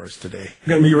reading for us today? I'm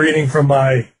going to be reading from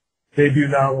my debut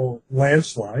novel,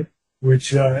 Landslide,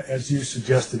 which, as you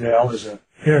suggested, Al, is an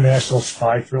international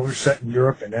spy thriller set in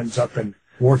Europe and ends up in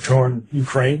war-torn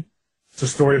Ukraine. It's a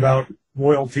story about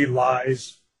loyalty,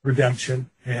 lies, redemption,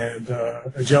 and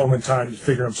a gentleman trying to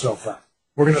figure himself out.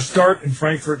 We're going to start in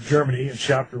Frankfurt, Germany, in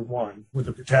Chapter 1, with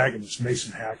the protagonist,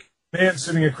 Mason Hack. The man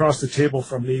sitting across the table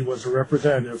from me was a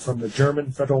representative from the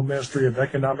German Federal Ministry of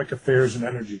Economic Affairs and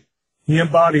Energy. He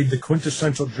embodied the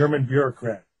quintessential German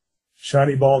bureaucrat.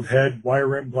 Shiny bald head,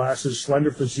 wire-rimmed glasses,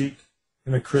 slender physique,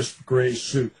 and a crisp gray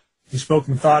suit. He spoke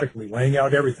methodically, laying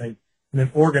out everything in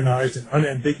an organized and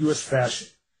unambiguous fashion.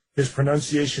 His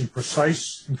pronunciation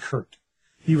precise and curt.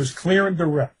 He was clear and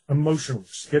direct,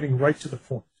 emotionless, getting right to the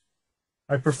point.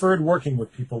 I preferred working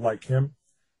with people like him.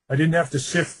 I didn't have to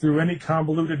sift through any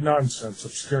convoluted nonsense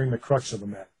obscuring the crux of a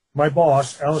matter. My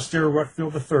boss, Alistair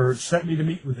Rutfield III, sent me to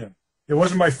meet with him. It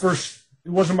wasn't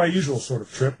my usual sort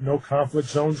of trip, no conflict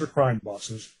zones or crime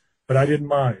bosses, but I didn't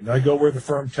mind. I go where the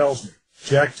firm tells me.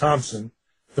 Jack Thompson,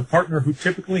 the partner who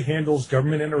typically handles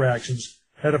government interactions,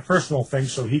 had a personal thing,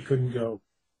 so he couldn't go.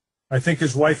 I think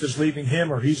his wife is leaving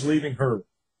him or he's leaving her.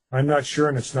 I'm not sure,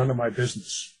 and it's none of my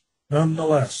business.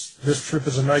 Nonetheless, this trip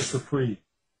is a nice reprieve.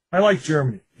 I like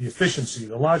Germany, the efficiency,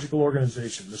 the logical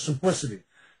organization, the simplicity,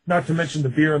 not to mention the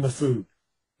beer and the food.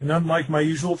 And unlike my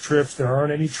usual trips, there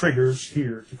aren't any triggers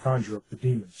here to conjure up the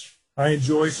demons. I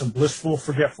enjoy some blissful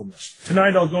forgetfulness.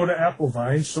 Tonight I'll go to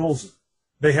Applevine, Solza.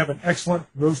 They have an excellent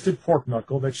roasted pork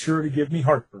knuckle that's sure to give me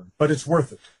heartburn, but it's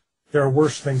worth it. There are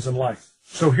worse things in life.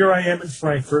 So here I am in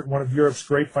Frankfurt, one of Europe's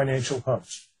great financial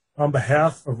hubs. On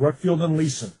behalf of Rutfield &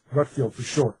 Leeson, Rutfield for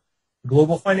short, a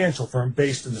global financial firm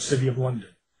based in the city of London.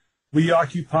 We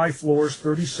occupy floors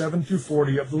 37 through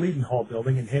 40 of the Leadenhall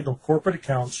building and handle corporate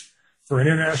accounts for an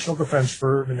international defense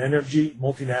firm and energy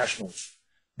multinationals.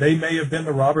 They may have been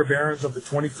the robber barons of the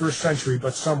 21st century,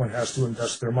 but someone has to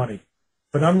invest their money.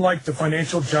 But unlike the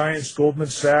financial giants Goldman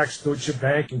Sachs, Deutsche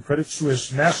Bank, and Credit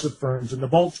Suisse, massive firms in the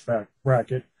bulge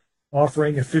bracket,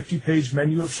 offering a 50-page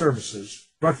menu of services,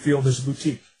 Rutfield is a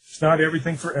boutique. It's not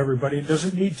everything for everybody and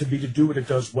doesn't need to be to do what it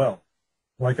does well.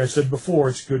 Like I said before,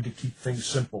 it's good to keep things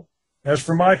simple. As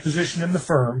for my position in the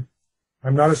firm,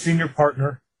 I'm not a senior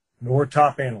partner nor a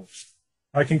top analyst.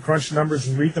 I can crunch numbers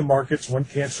and read the markets. One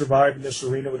can't survive in this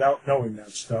arena without knowing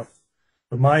that stuff.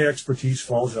 But my expertise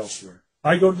falls elsewhere.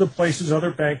 I go to the places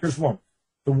other bankers won't.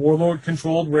 The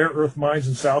warlord-controlled rare earth mines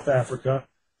in South Africa,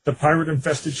 the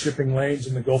pirate-infested shipping lanes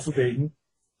in the Gulf of Aden,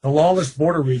 the lawless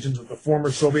border regions of the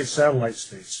former Soviet satellite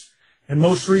states, and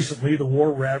most recently the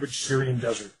war-ravaged Syrian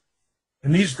desert.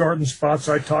 In these garden spots,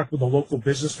 I talk with the local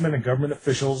businessmen and government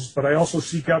officials, but I also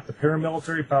seek out the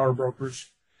paramilitary power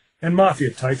brokers and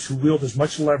mafia types who wield as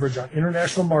much leverage on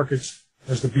international markets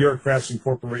as the bureaucrats and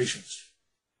corporations.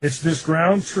 It's this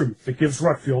ground truth that gives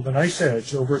Rutfield a nice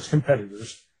edge over its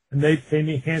competitors, and they pay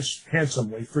me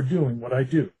handsomely for doing what I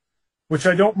do, which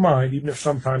I don't mind, even if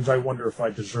sometimes I wonder if I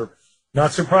deserve it.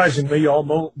 Not surprisingly,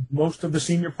 most of the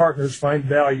senior partners find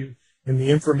value in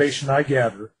the information I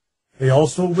gather. They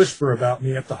also whisper about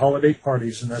me at the holiday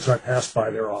parties and as I pass by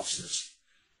their offices.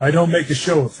 I don't make a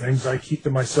show of things. I keep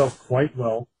to myself quite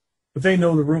well, but they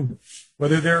know the rumors.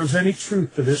 Whether there is any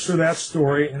truth to this or that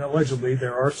story, and allegedly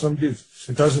there are some doozies,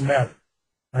 it doesn't matter.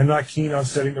 I'm not keen on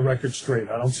setting the record straight.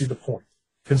 I don't see the point.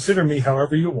 Consider me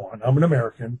however you want. I'm an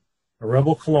American, a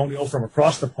rebel colonial from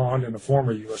across the pond and a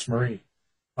former U.S. Marine.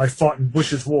 I fought in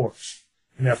Bush's wars,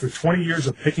 and after 20 years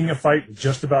of picking a fight with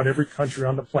just about every country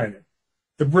on the planet,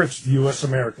 the Brits view us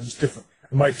Americans differently.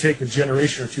 It might take a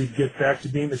generation or two to get back to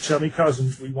being the chummy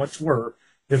cousins we once were,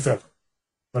 if ever.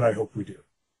 But I hope we do.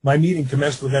 My meeting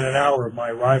commenced within an hour of my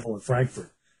arrival in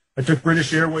Frankfurt. I took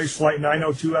British Airways Flight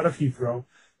 902 out of Heathrow,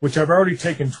 which I've already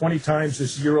taken 20 times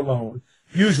this year alone,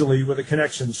 usually with a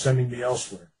connection sending me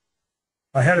elsewhere.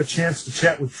 I had a chance to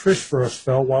chat with Trish for a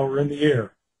spell while we're in the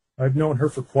air. I've known her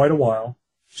for quite a while.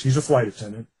 She's a flight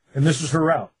attendant, and this is her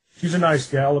route. She's a nice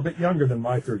gal, a bit younger than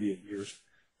my 38 years,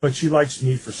 but she likes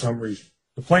me for some reason.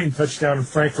 The plane touched down in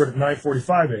Frankfurt at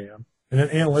 9:45 a.m., and an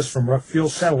analyst from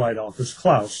Ruckfield Satellite Office,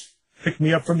 Klaus, picked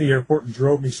me up from the airport and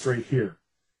drove me straight here.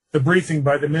 The briefing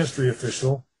by the ministry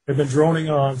official had been droning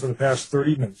on for the past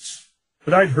 30 minutes,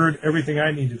 but I'd heard everything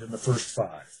I needed in the first 5.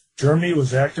 Germany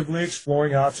was actively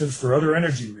exploring options for other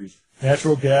energy reasons,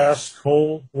 natural gas,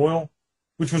 coal, oil,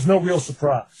 which was no real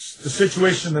surprise. The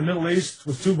situation in the Middle East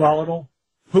was too volatile.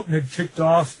 Putin had kicked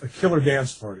off a killer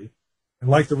dance party, and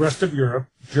like the rest of Europe,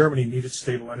 Germany needed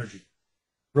stable energy.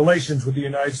 Relations with the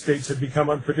United States had become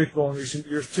unpredictable in recent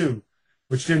years, too,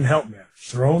 which didn't help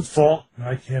matters. Their own fault, and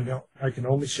I can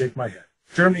only shake my head.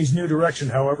 Germany's new direction,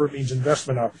 however, means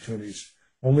investment opportunities.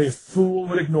 Only a fool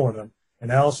would ignore them,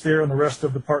 and Alistair and the rest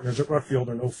of the partners at Ruckfield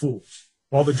are no fools.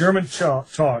 While the German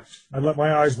talked, I let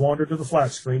my eyes wander to the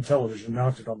flat-screen television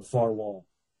mounted on the far wall.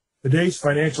 The day's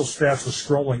financial stats were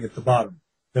scrolling at the bottom.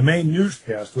 The main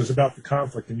newscast was about the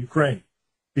conflict in Ukraine.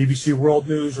 BBC World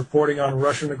News reporting on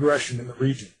Russian aggression in the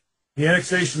region. The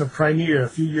annexation of Crimea a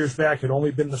few years back had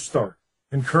only been the start.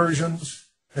 Incursions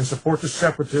and support to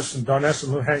separatists in Donetsk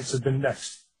and Luhansk had been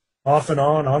next. Off and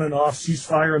on and off,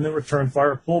 ceasefire and then return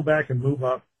fire, pull back and move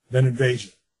up, then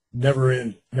invasion. Never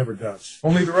end, never does.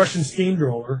 Only the Russian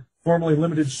steamroller, formerly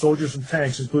limited to soldiers and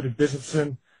tanks, included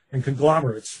businessmen and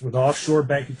conglomerates with offshore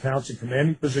bank accounts and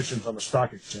commanding positions on the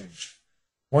stock exchange.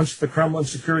 Once the Kremlin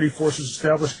security forces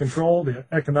established control, the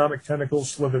economic tentacles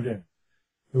slithered in.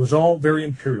 It was all very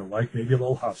imperial-like, maybe a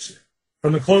little Hausa.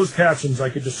 From the closed captions, I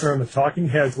could discern the talking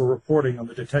heads were reporting on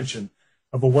the detention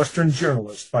of a Western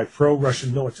journalist by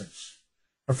pro-Russian militants.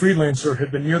 A freelancer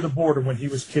had been near the border when he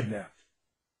was kidnapped.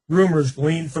 Rumors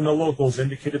gleaned from the locals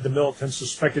indicated the militants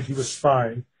suspected he was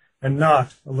spying and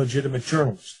not a legitimate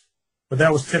journalist. But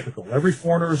that was typical. Every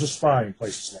foreigner is a spy in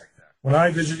places like that. When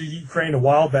I visited Ukraine a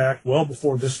while back, well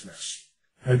before this mess,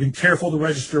 I had been careful to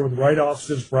register with the right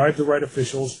offices, bribe the right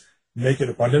officials, and make it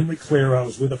abundantly clear I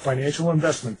was with a financial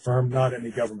investment firm, not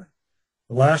any government.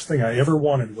 The last thing I ever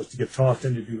wanted was to get tossed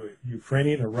into a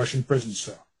Ukrainian or Russian prison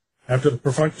cell. After the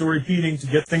perfunctory beating to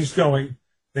get things going,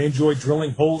 they enjoy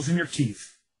drilling holes in your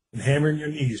teeth and hammering your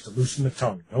knees to loosen the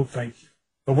tongue. No thank you.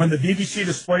 But when the BBC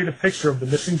displayed a picture of the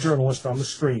missing journalist on the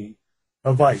screen,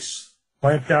 a vice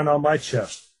clamped down on my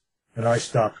chest, and I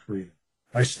stopped breathing.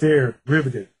 I stared,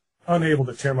 riveted, unable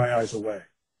to tear my eyes away.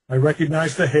 I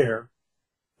recognized the hair,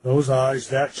 those eyes,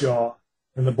 that jaw,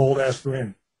 and the bold-ass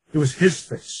grin. It was his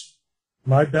face.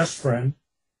 My best friend,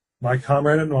 my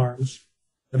comrade in arms,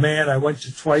 the man I went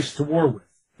twice to war with,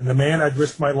 and the man I'd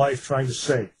risked my life trying to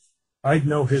save. I'd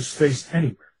know his face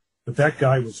anywhere, but that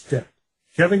guy was dead.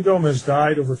 Kevin Gomez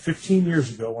died over 15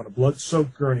 years ago on a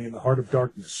blood-soaked gurney in the heart of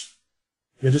darkness.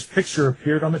 Yet his picture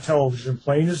appeared on the television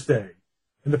plain as day,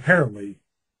 and apparently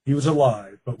he was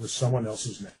alive, but with someone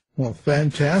else's name. Well,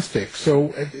 fantastic. So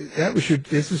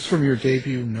this is from your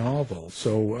debut novel.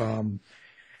 So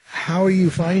how are you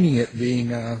finding it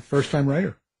being a first-time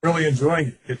writer? Really enjoying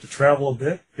it. Get to travel a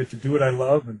bit, get to do what I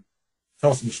love, and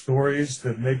tell some stories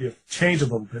that maybe have changed a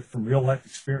little bit from real-life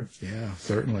experience. Yeah,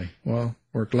 certainly. Well,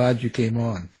 we're glad you came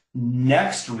on.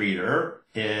 Next reader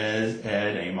is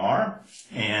Ed Aymar,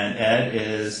 and Ed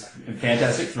is a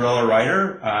fantastic thriller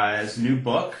writer. His new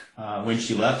book, When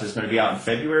She Left, is going to be out in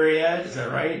February, Ed, is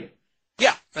that right?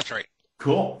 Yeah, that's right.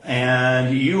 Cool.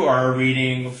 And you are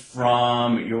reading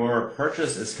from Your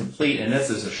Purchase is Complete, and this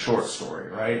is a short story,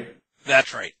 right?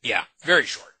 That's right, yeah, very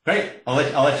short. Great. I'll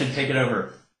let you take it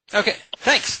over. Okay,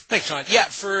 thanks, John. Yeah,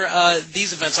 for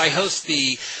these events, I host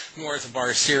the Noir at the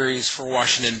Bar series for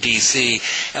Washington, D.C.,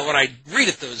 and when I read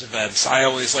at those events, I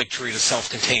always like to read a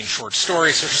self-contained short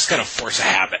story, so it's just kind of force a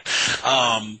habit.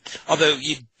 Although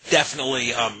you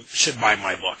definitely should buy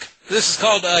my book. This is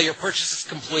called Your Purchase is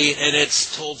Complete, and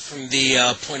it's told from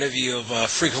the point of view of a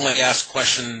frequently asked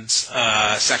questions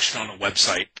section on a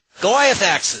website. Goliath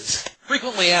Axes.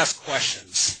 Frequently asked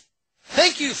questions.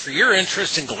 Thank you for your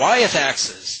interest in Goliath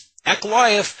Axes. At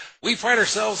Goliath, we pride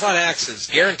ourselves on axes,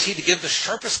 guaranteed to give the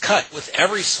sharpest cut with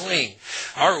every swing.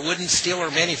 Our wood and steel are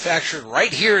manufactured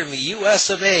right here in the U.S.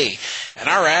 of A., and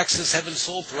our axes have been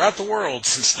sold throughout the world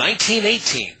since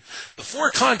 1918.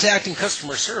 Before contacting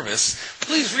customer service,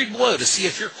 please read below to see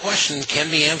if your question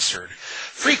can be answered.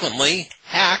 Frequently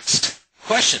asked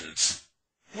questions.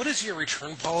 What is your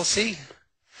return policy?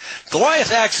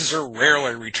 Goliath axes are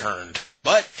rarely returned.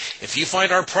 But if you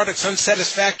find our products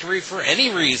unsatisfactory for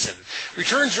any reason,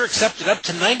 returns are accepted up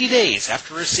to 90 days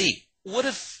after receipt. What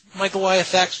if my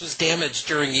Goliath axe was damaged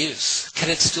during use? Can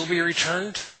it still be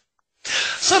returned?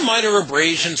 Some minor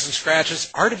abrasions and scratches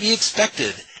are to be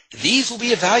expected. These will be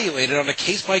evaluated on a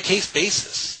case-by-case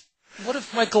basis. What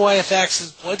if my Goliath axe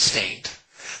is blood-stained?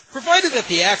 Provided that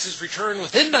the axe is returned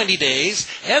within 90 days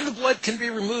and the blood can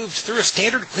be removed through a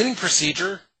standard cleaning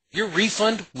procedure, your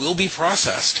refund will be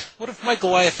processed. What if my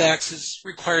Goliath axe is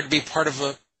required to be part of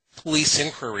a police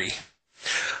inquiry?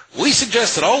 We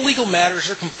suggest that all legal matters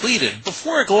are completed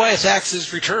before a Goliath axe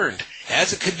is returned,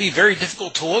 as it could be very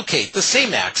difficult to locate the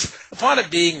same axe upon it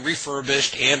being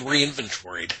refurbished and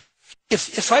re-inventoried.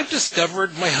 If I've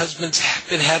discovered my husband's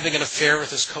been having an affair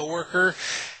with his coworker,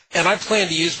 and I plan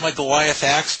to use my Goliath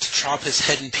axe to chop his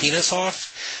head and penis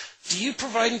off, do you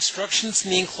provide instructions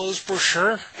in the enclosed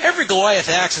brochure? Every Goliath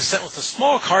axe is sent with a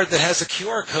small card that has a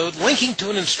QR code linking to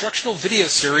an instructional video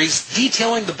series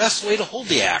detailing the best way to hold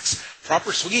the axe,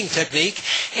 proper swinging technique,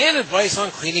 and advice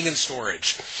on cleaning and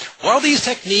storage. While these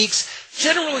techniques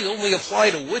generally only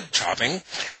apply to wood chopping,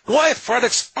 Goliath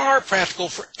products are practical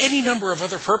for any number of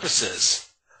other purposes.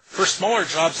 For smaller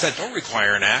jobs that don't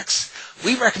require an axe,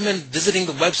 we recommend visiting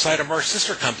the website of our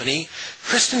sister company,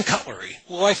 Kristen Cutlery.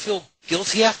 Will I feel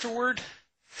guilty afterward?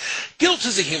 Guilt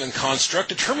is a human construct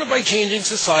determined by changing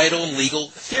societal and legal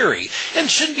theory, and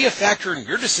shouldn't be a factor in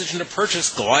your decision to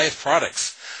purchase Goliath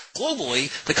products.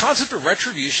 Globally, the concept of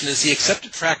retribution is the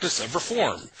accepted practice of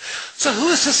reform. So who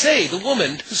is to say the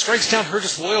woman who strikes down her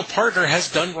disloyal partner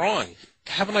has done wrong?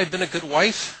 Haven't I been a good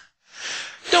wife?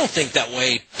 Don't think that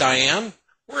way, Diane,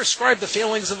 or ascribe the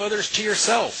failings of others to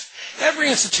yourself. Every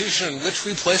institution in which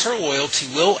we place our loyalty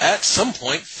will, at some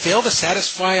point, fail to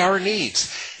satisfy our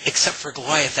needs, except for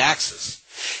Goliath axes.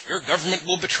 Your government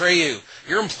will betray you.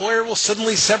 Your employer will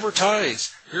suddenly sever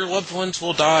ties. Your loved ones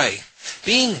will die.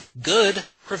 Being good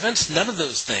prevents none of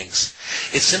those things.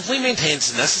 It simply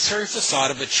maintains the necessary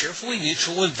facade of a cheerfully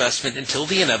mutual investment until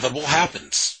the inevitable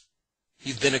happens.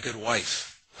 You've been a good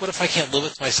wife. What if I can't live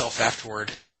with myself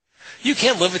afterward? You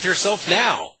can't live with yourself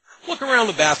now. Look around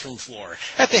the bathroom floor,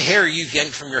 at the hair you've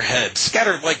yanked from your head,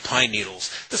 scattered like pine needles,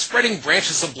 the spreading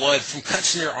branches of blood from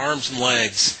cuts in your arms and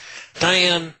legs.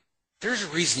 Diane, there's a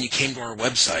reason you came to our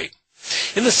website.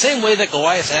 In the same way that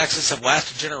Goliath axes have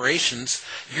lasted generations,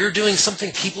 you're doing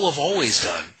something people have always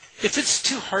done. If it's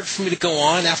too hard for me to go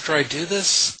on after I do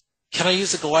this, can I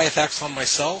use a Goliath axe on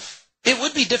myself? It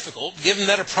would be difficult, given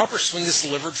that a proper swing is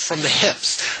delivered from the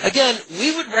hips. Again,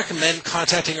 we would recommend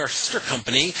contacting our sister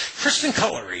company, Kristen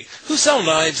Cutlery, who sell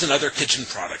knives and other kitchen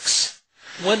products.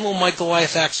 When will my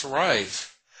Goliath axe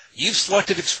arrive? You've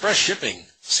selected express shipping,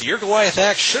 so your Goliath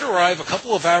axe should arrive a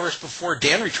couple of hours before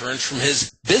Dan returns from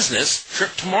his business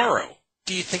trip tomorrow.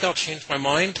 Do you think I'll change my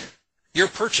mind? Your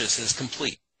purchase is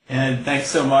complete. And thanks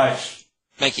so much.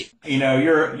 Thank you. You know,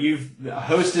 you've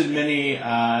hosted many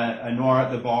Noir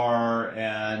at the Bar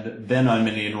and been on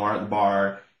many Noir at the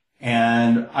Bar,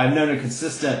 and I've known a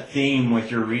consistent theme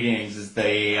with your readings is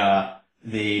the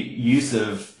use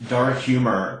of dark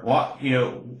humor.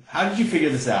 How did you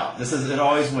figure this out? It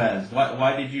always wins.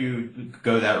 Why did you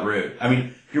go that route? I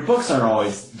mean, your books aren't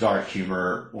always dark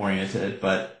humor oriented,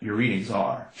 but your readings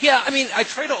are. Yeah, I mean, I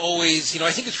try to always,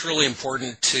 I think it's really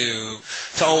important to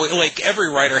always, like, every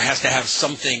writer has to have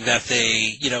something that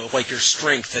they, like your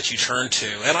strength that you turn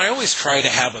to. And I always try to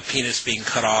have a penis being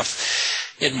cut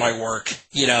off in my work,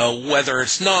 whether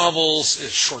it's novels,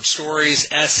 it's short stories,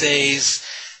 essays,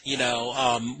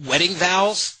 wedding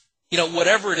vows,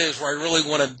 whatever it is where I really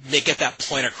want to get that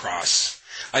point across.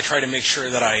 I try to make sure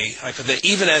that I put that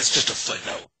even as just a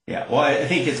footnote. Yeah, well, I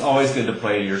think it's always good to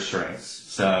play to your strengths.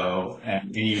 So,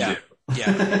 and you do.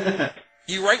 Yeah.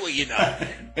 You write what you know.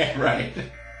 Yeah, right.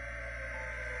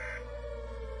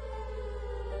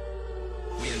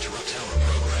 We interrupt our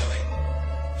programming.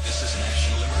 This is a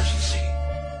national emergency.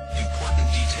 Important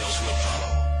details will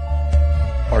follow.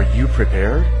 Are you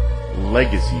prepared?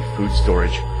 Legacy Food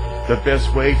Storage. The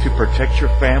best way to protect your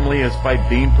family is by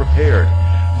being prepared.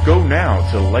 Go now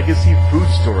to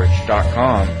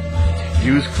legacyfoodstorage.com.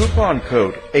 Use coupon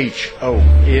code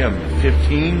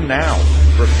HOM15 now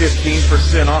for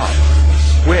 15% off.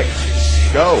 Quick,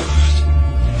 go!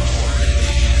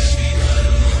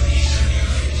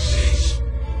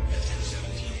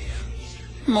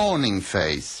 Morning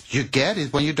face. You get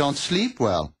it when you don't sleep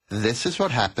well. This is what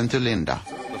happened to Linda.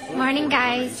 Morning,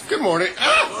 guys. Good morning.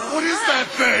 Ah, what is that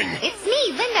thing? It's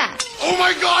me, Linda. Oh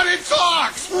my God, it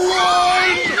talks!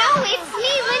 Run! No, it's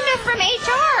me, Linda from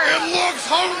HR. It looks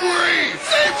hungry!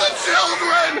 Save the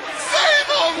children! Save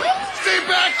them! Stay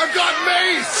back, I've got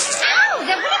mace! Ow,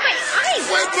 that went in my eyes.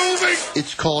 Quit moving!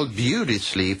 It's called beauty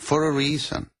sleep for a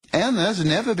reason. And there's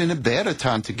never been a better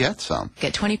time to get some.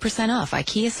 Get 20% off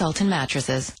IKEA Sultan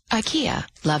mattresses. IKEA,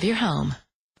 love your home.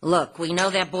 Look, we know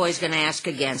that boy's gonna ask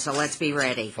again, so let's be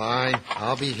ready. Fine,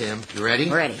 I'll be him. You ready?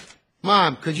 Ready.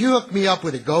 Mom, could you hook me up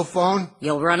with a GoPhone?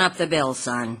 You'll run up the bill,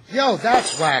 son. Yo,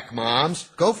 that's whack, Moms.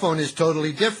 GoPhone is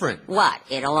totally different. What?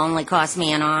 It'll only cost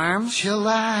me an arm?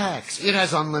 Chillax. It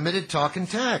has unlimited talk and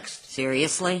text.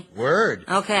 Seriously? Word.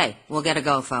 Okay, we'll get a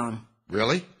GoPhone.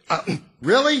 Really?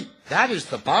 Really? That is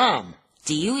the bomb.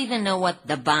 Do you even know what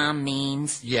the bomb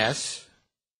means? Yes.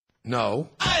 No.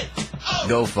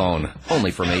 GoPhone, only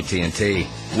from AT&T.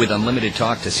 With unlimited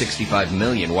talk to 65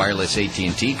 million wireless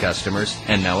AT&T customers,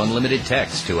 and now unlimited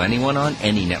text to anyone on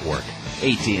any network.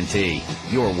 AT&T,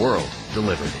 your world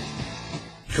delivered.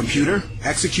 Computer,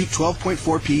 execute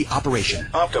 12.4p operation.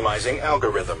 Optimizing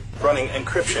algorithm. Running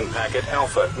encryption packet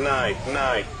alpha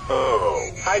 990.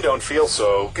 I don't feel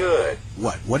so good.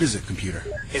 What is it, computer?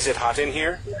 Is it hot in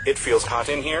here? It feels hot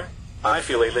in here. I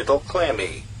feel a little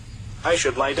clammy. I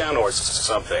should lie down or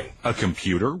something. A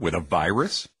computer with a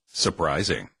virus?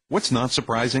 Surprising. What's not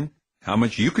surprising? How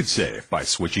much you could save by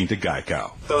switching to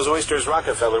Geico. Those oysters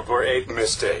Rockefeller were a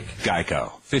mistake.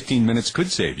 Geico. 15 minutes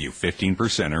could save you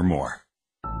 15% or more.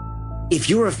 If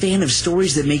you're a fan of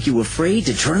stories that make you afraid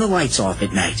to turn the lights off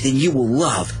at night, then you will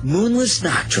love Moonless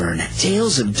Nocturne,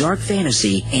 Tales of Dark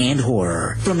Fantasy and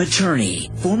Horror. From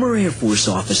attorney, former Air Force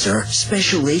officer,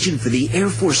 special agent for the Air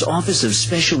Force Office of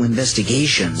Special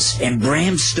Investigations, and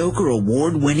Bram Stoker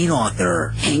award-winning author,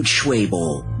 Hank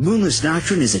Schwabel. Moonless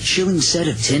Nocturne is a chilling set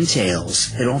of 10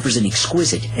 tales that offers an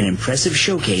exquisite and impressive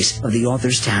showcase of the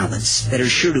author's talents that are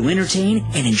sure to entertain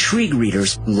and intrigue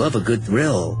readers who love a good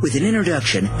thrill. With an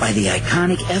introduction by the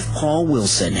iconic F. Paul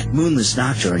Wilson, Moonless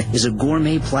Nocturne is a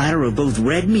gourmet platter of both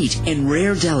red meat and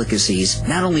rare delicacies,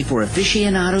 not only for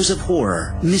aficionados of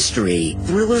horror, mystery,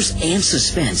 thrillers, and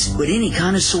suspense, but any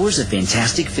connoisseurs of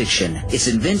fantastic fiction. It's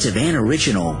inventive and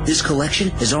original. This collection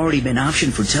has already been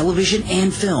optioned for television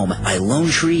and film by Lone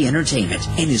Tree Entertainment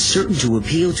and is certain to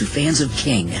appeal to fans of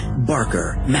King,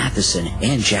 Barker, Matheson,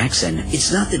 and Jackson.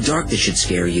 It's not the dark that should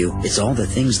scare you, it's all the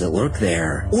things that lurk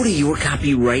there. Order your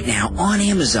copy right now on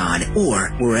Amazon or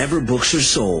wherever books are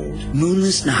sold.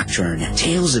 Moonless Nocturne,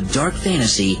 Tales of Dark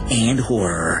Fantasy and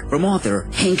Horror. From author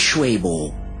Hank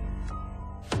Schwabel.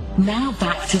 Now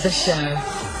back to the show.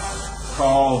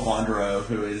 Carl Vonderau,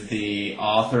 who is the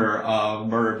author of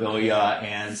Murderabilia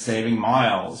and Saving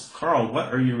Miles. Carl,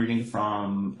 what are you reading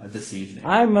from this evening?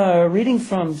 I'm reading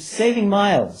from Saving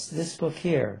Miles, this book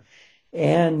here.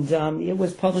 And it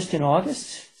was published in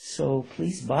August, so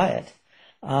please buy it.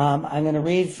 I'm going to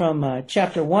read from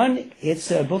Chapter 1. It's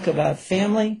a book about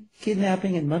family,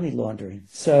 kidnapping, and money laundering.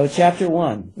 So, Chapter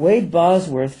 1. Wade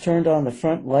Bosworth turned on the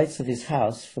front lights of his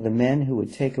house for the men who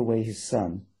would take away his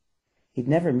son. He'd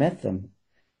never met them,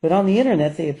 but on the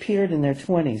internet they appeared in their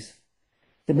 20s.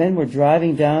 The men were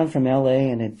driving down from L.A.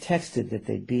 and had texted that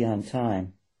they'd be on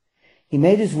time. He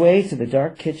made his way to the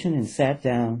dark kitchen and sat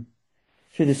down.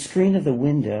 Through the screen of the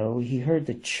window he heard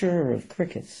the chirr of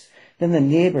crickets, then the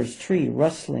neighbor's tree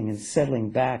rustling and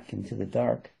settling back into the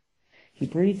dark. He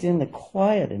breathed in the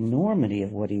quiet enormity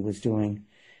of what he was doing.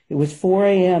 It was 4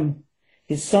 a.m.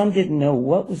 His son didn't know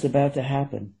what was about to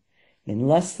happen. In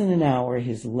less than an hour,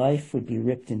 his life would be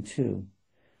ripped in two.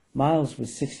 Miles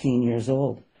was 16 years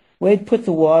old. Wade put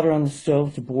the water on the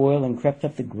stove to boil and crept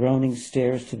up the groaning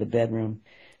stairs to the bedroom.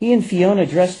 He and Fiona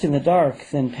dressed in the dark,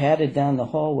 then padded down the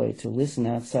hallway to listen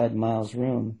outside Miles'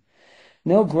 room.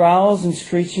 No growls and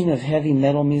screeching of heavy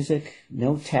metal music,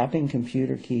 no tapping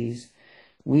computer keys.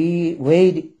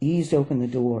 Wade eased open the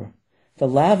door. The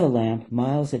lava lamp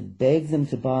Miles had begged them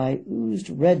to buy oozed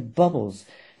red bubbles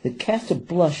that cast a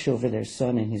blush over their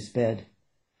son in his bed.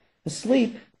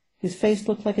 Asleep, his face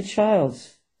looked like a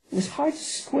child's. It was hard to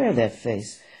square that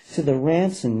face to the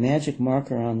rants and magic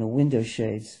marker on the window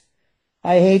shades.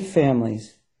 I hate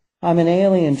families. I'm an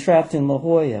alien trapped in La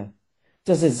Jolla.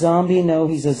 Does a zombie know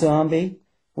he's a zombie?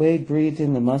 Wade breathed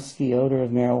in the musky odor of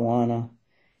marijuana.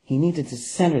 He needed to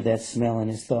center that smell in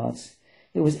his thoughts.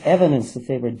 It was evidence that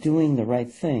they were doing the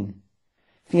right thing.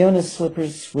 Fiona's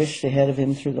slippers swished ahead of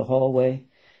him through the hallway.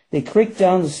 They creaked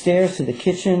down the stairs to the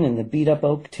kitchen and the beat-up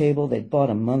oak table they'd bought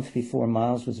a month before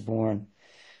Miles was born.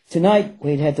 Tonight,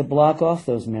 Wade had to block off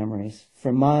those memories,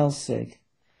 for Miles' sake.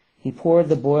 He poured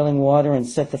the boiling water and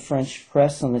set the French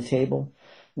press on the table.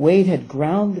 Wade had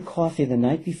ground the coffee the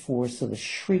night before so the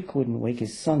shriek wouldn't wake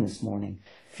his son this morning.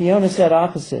 Fiona sat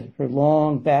opposite, her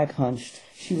long back hunched.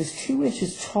 She was 2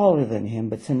 inches taller than him,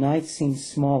 but tonight seemed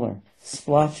smaller.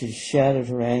 Splotches shadowed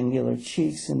her angular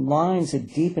cheeks, and lines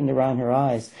had deepened around her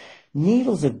eyes.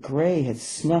 Needles of gray had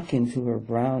snuck into her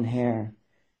brown hair.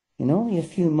 In only a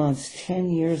few months,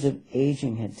 10 years of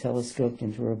aging had telescoped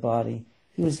into her body.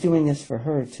 He was doing this for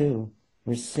her, too.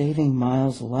 We're saving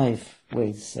Miles' life,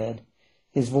 Wade said,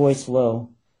 his voice low.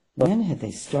 When had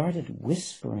they started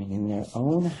whispering in their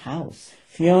own house?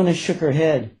 Fiona shook her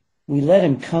head. We let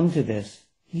him come to this.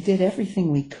 He did everything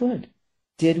we could.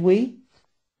 Did we?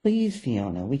 Please,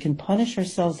 Fiona, we can punish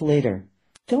ourselves later.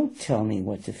 Don't tell me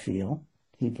what to feel.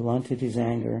 He blunted his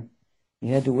anger. He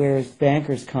had to wear his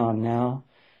banker's com now.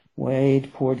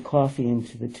 Wade poured coffee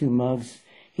into the 2 mugs.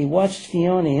 He watched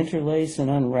Fiona interlace and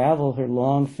unravel her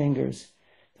long fingers.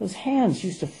 Those hands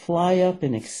used to fly up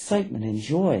in excitement and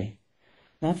joy.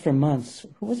 Not for months,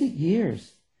 or was it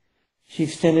years? She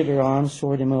extended her arms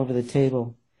toward him over the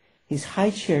table. His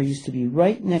high chair used to be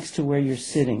right next to where you're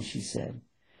sitting, she said.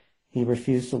 He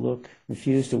refused to look,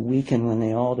 refused to weaken when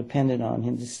they all depended on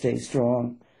him to stay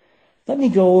strong. Let me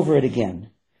go over it again.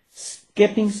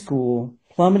 Skipping school,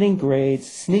 plummeting grades,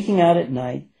 sneaking out at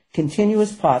night,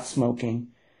 continuous pot smoking.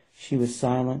 She was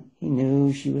silent. He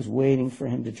knew she was waiting for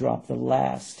him to drop the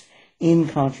last,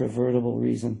 incontrovertible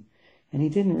reason. And he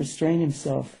didn't restrain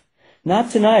himself.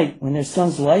 Not tonight, when their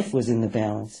son's life was in the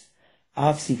balance.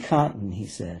 OxyContin, he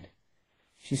said.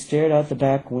 She stared out the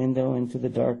back window into the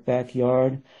dark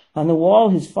backyard. On the wall,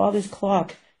 his father's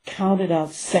clock counted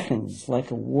out seconds like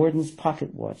a warden's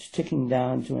pocket watch ticking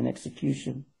down to an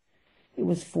execution. It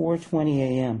was 4:20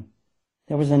 a.m.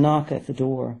 There was a knock at the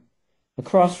door.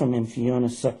 Across from him, Fiona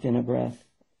sucked in a breath.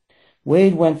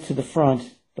 Wade went to the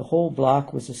front. The whole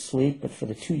block was asleep, but for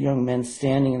the 2 young men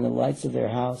standing in the lights of their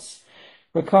house.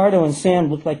 Ricardo and Sam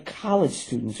looked like college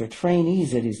students or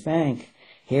trainees at his bank.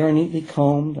 Hair neatly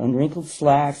combed, unwrinkled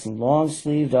slacks, and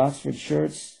long-sleeved Oxford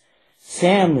shirts.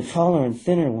 Sam, the taller and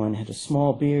thinner one, had a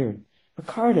small beard.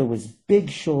 Ricardo was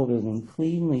big-shouldered and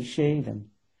cleanly shaven.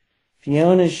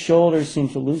 Fiona's shoulders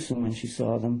seemed to loosen when she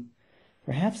saw them.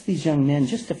 Perhaps these young men,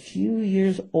 just a few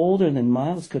years older than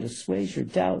Miles, could assuage her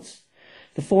doubts.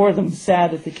 The 4 of them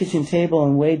sat at the kitchen table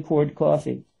and Wade poured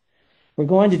coffee. We're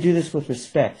going to do this with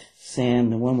respect,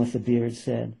 Sam, the one with the beard,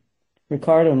 said.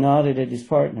 Ricardo nodded at his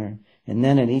partner, and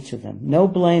then at each of them. No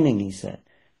blaming, he said.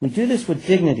 We do this with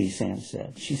dignity, Sam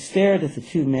said. She stared at the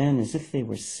 2 men as if they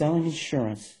were selling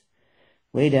insurance.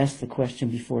 Wade asked the question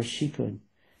before she could.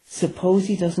 Suppose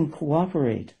he doesn't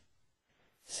cooperate?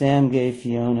 Sam gave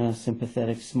Fiona a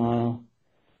sympathetic smile.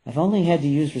 I've only had to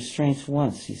use restraints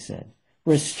once, he said.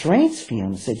 Restraints,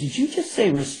 Fiona said. Did you just say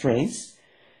restraints?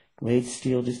 Wade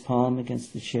steeled his palm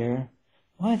against the chair.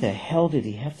 Why the hell did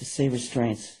he have to say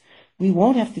restraints? We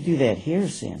won't have to do that here,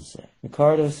 Sam said.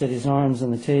 Ricardo set his arms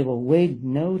on the table. Wade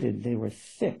noted they were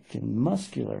thick and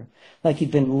muscular, like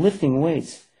he'd been lifting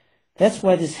weights. That's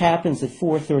why this happens at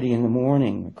 4:30 in the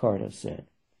morning, Ricardo said.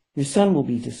 Your son will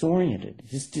be disoriented.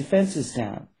 His defense is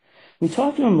down. We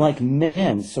talk to him like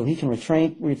men so he can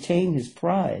retain his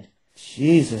pride.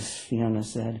 Jesus, Fiona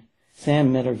said.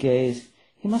 Sam met her gaze.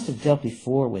 He must have dealt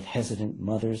before with hesitant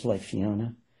mothers like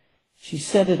Fiona. She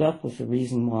set it up with the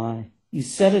reason why. You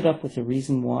set it up with the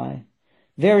reason why.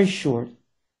 Very short.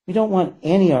 We don't want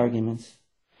any arguments.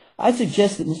 I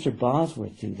suggest that Mr.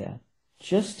 Bosworth do that.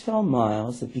 Just tell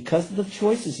Miles that because of the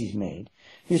choices he's made,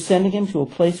 you're sending him to a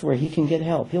place where he can get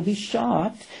help. He'll be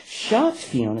shocked. Shocked,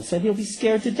 Fiona said. He'll be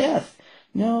scared to death.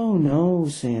 No,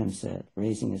 Sam said,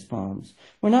 raising his palms.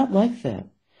 We're not like that.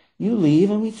 You leave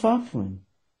and we talk to him.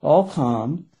 All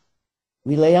calm.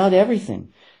 We lay out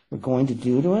everything we're going to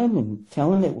do to him and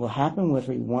tell him it will happen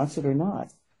whether he wants it or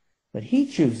not. But he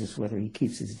chooses whether he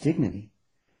keeps his dignity.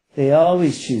 They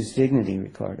always choose dignity,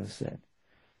 Ricardo said.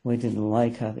 Wade didn't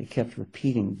like how they kept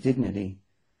repeating dignity.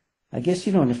 I guess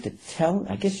you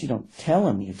don't tell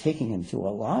him you're taking him to a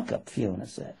lockup, Fiona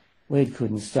said. Wade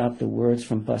couldn't stop the words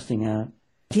from busting out.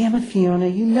 Damn it, Fiona,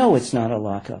 you know it's not a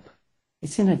lockup.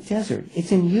 It's in a desert.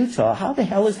 It's in Utah. How the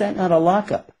hell is that not a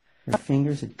lockup? Her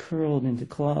fingers had curled into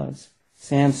claws.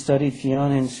 Sam studied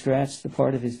Fiona and scratched the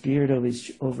part of his beard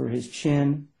over his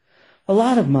chin. A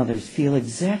lot of mothers feel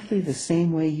exactly the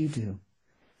same way you do.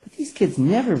 But these kids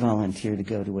never volunteer to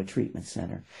go to a treatment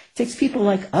center. It takes people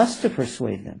like us to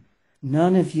persuade them.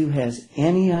 None of you has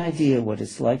any idea what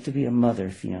it's like to be a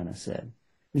mother, Fiona said.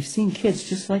 We've seen kids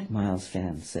just like Miles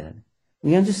Fan said.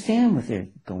 We understand what they're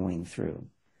going through.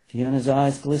 Fiona's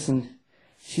eyes glistened.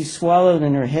 She swallowed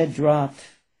and her head dropped.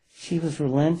 She was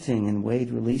relenting, and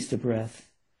Wade released a breath.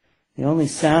 The only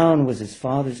sound was his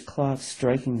father's clock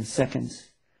striking the seconds.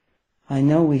 I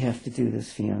know we have to do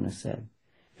this, Fiona said.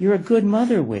 You're a good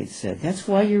mother, Wade said. That's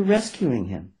why you're rescuing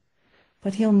him.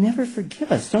 But he'll never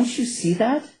forgive us. Don't you see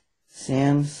that?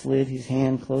 Sam slid his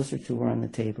hand closer to her on the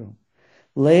table.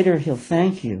 Later he'll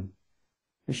thank you.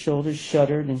 Her shoulders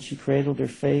shuddered and she cradled her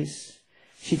face.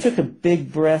 She took a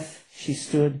big breath. She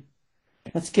stood.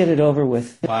 Let's get it over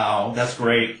with. Wow, that's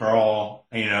great for all.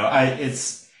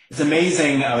 It's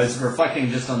amazing. I was reflecting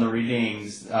just on the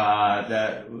readings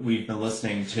that we've been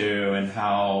listening to and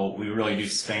how we really do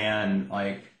span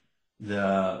like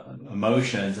the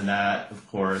emotions, and that, of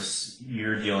course,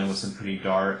 you're dealing with some pretty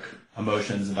dark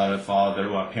emotions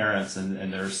about parents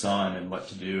and their son and what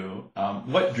to do.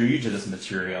 What drew you to this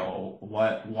material?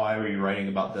 Why were you writing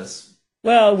about this?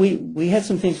 Well, we had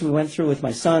some things we went through with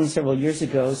my son several years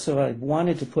ago, so I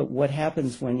wanted to put what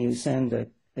happens when you send a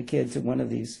kid to one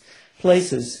of these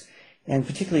places, and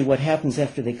particularly what happens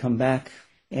after they come back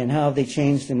and how they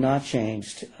changed and not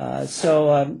changed.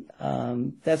 So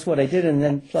that's what I did, and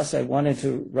then plus I wanted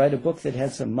to write a book that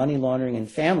had some money laundering and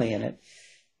family in it.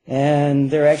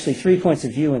 And there are actually 3 points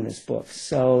of view in this book,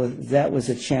 so that was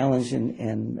a challenge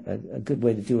and a good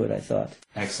way to do it, I thought.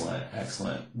 Excellent.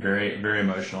 Very, very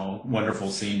emotional. Wonderful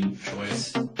scene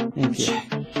choice. Thank you.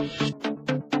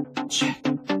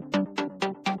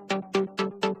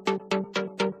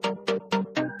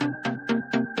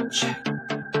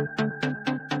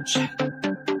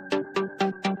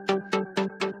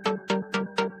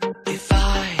 If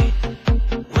I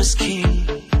was king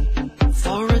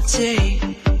for a day,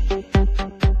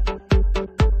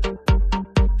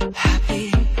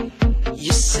 happy,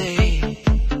 you say,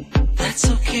 that's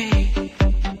okay.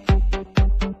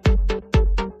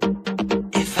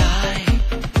 If I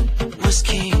was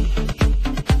king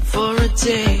for a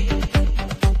day,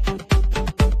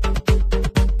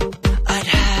 I'd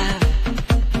have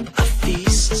a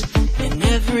feast in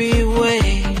every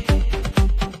way.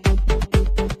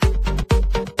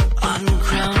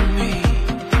 Uncrown me,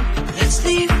 let's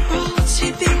leave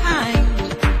royalty behind.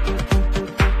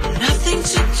 Nothing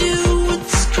to do with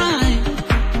this crime.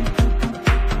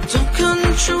 Don't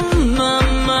control my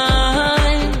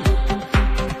mind.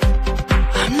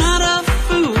 I'm not a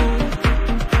fool.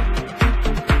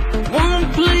 Won't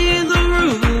play the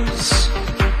rules.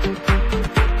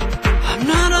 I'm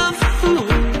not a fool.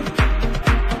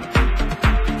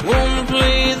 Won't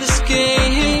play this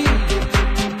game.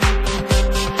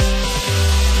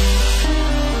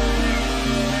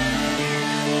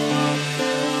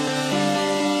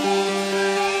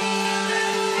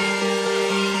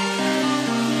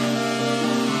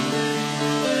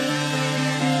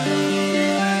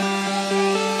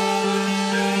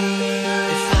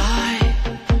 If I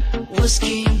was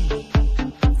king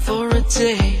for a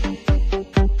day,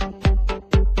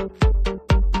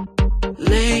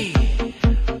 lay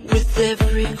with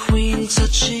every queen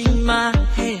touching my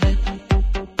head.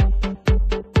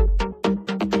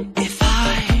 If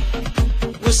I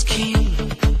was king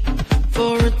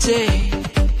for a day,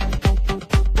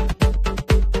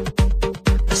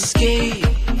 escape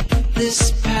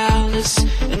this palace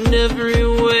in every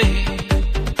way.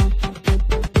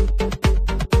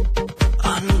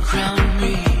 Uncrown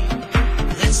me,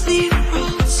 let's leave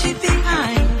royalty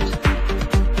behind.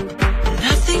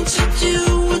 Nothing to do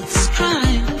with this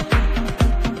crime.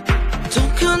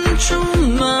 Don't control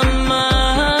my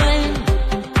mind.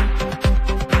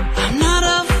 I'm not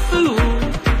a fool.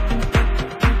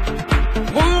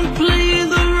 Won't play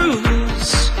the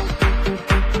rules.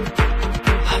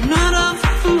 I'm not a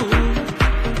fool.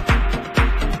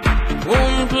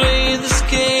 Won't play this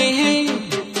game.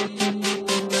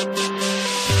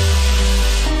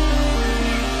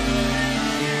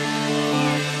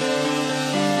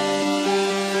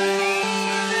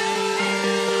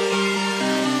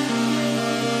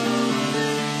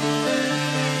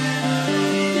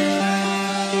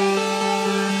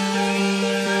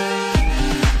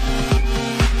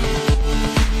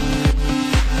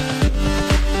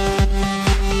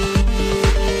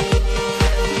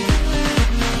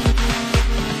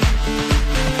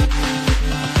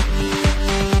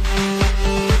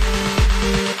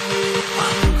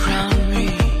 Uncrown me,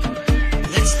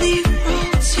 let's leave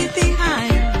royalty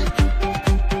behind.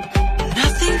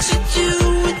 Nothing to do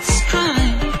with this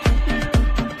crime.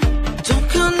 Don't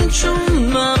control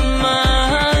my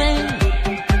mind.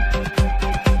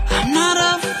 I'm not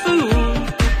a fool.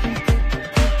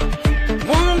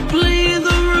 Won't play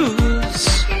the rules.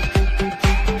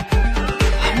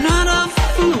 I'm not a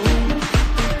fool.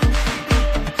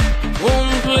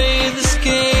 Won't play this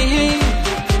game.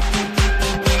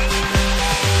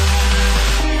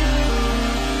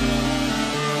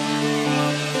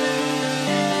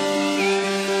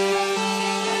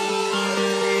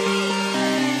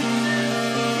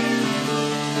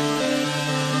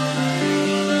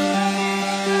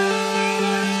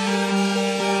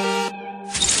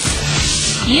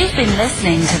 You've been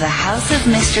listening to the House of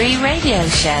Mystery radio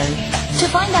show. To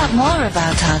find out more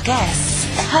about our guests,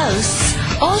 hosts,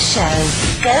 or shows,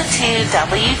 go to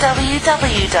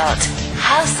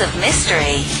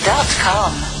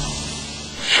www.houseofmystery.com.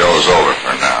 Show's over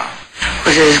for now.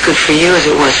 Was it as good for you as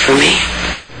it was for me?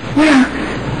 Well,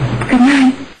 good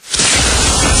night.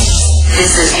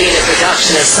 This has been a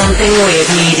production of Something Weird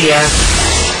Media.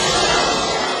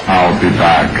 I'll be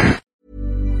back.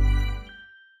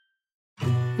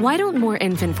 Why don't more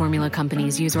infant formula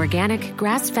companies use organic,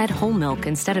 grass-fed whole milk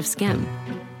instead of skim?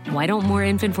 Why don't more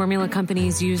infant formula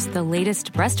companies use the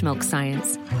latest breast milk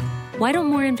science? Why don't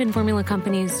more infant formula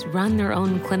companies run their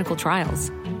own clinical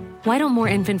trials? Why don't more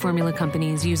infant formula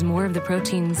companies use more of the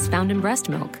proteins found in breast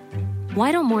milk?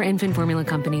 Why don't more infant formula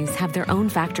companies have their own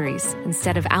factories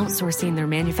instead of outsourcing their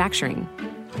manufacturing?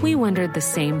 We wondered the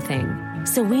same thing.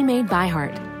 So we made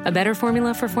ByHeart, a better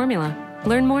formula for formula.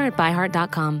 Learn more at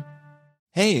byheart.com.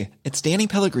 Hey, it's Danny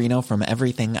Pellegrino from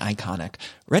Everything Iconic.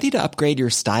 Ready to upgrade your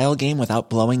style game without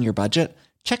blowing your budget?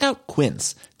 Check out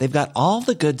Quince. They've got all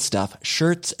the good stuff,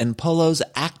 shirts and polos,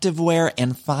 activewear,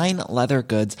 and fine leather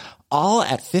goods, all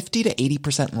at 50 to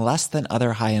 80% less than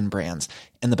other high-end brands.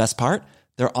 And the best part?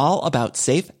 They're all about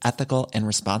safe, ethical, and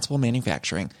responsible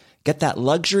manufacturing. Get that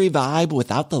luxury vibe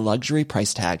without the luxury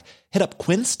price tag. Hit up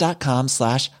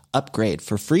quince.com/upgrade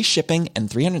for free shipping and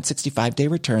 365-day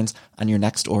returns on your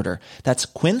next order. That's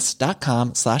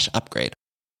quince.com/upgrade.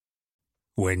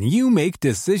 When you make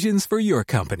decisions for your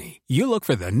company, you look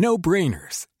for the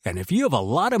no-brainers. And if you have a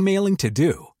lot of mailing to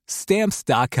do,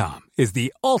 Stamps.com is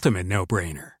the ultimate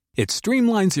no-brainer. It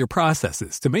streamlines your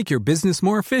processes to make your business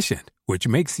more efficient, which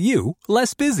makes you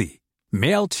less busy.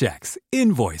 Mail checks,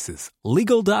 invoices,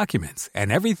 legal documents,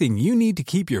 and everything you need to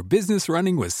keep your business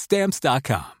running with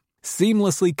Stamps.com.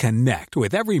 Seamlessly connect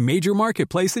with every major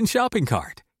marketplace and shopping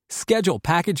cart. Schedule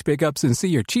package pickups and see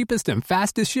your cheapest and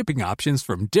fastest shipping options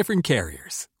from different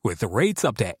carriers, with rates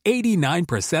up to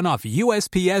 89% off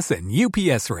USPS and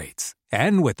UPS rates.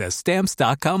 And with the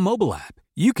Stamps.com mobile app,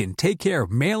 you can take care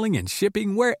of mailing and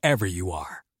shipping wherever you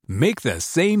are. Make the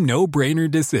same no-brainer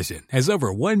decision as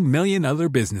over 1 million other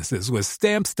businesses with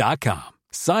Stamps.com.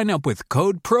 Sign up with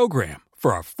code PROGRAM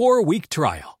for a 4-week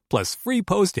trial, plus free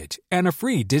postage and a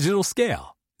free digital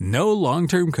scale. No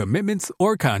long-term commitments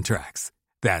or contracts.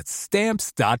 That's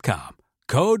Stamps.com.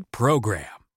 Code PROGRAM.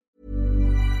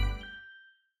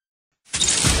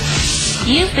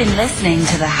 You've been listening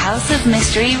to the House of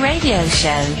Mystery radio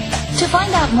show. To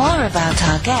find out more about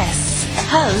our guests,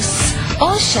 hosts,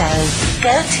 or shows,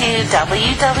 go to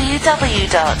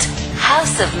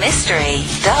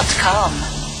www.houseofmystery.com.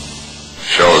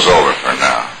 Show's over for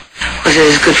now. Was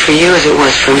it as good for you as it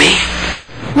was for me?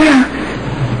 Well,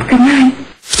 good night.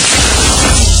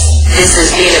 This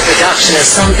has been a production of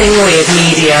Something Weird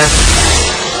Media.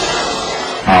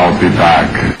 I'll be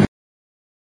back.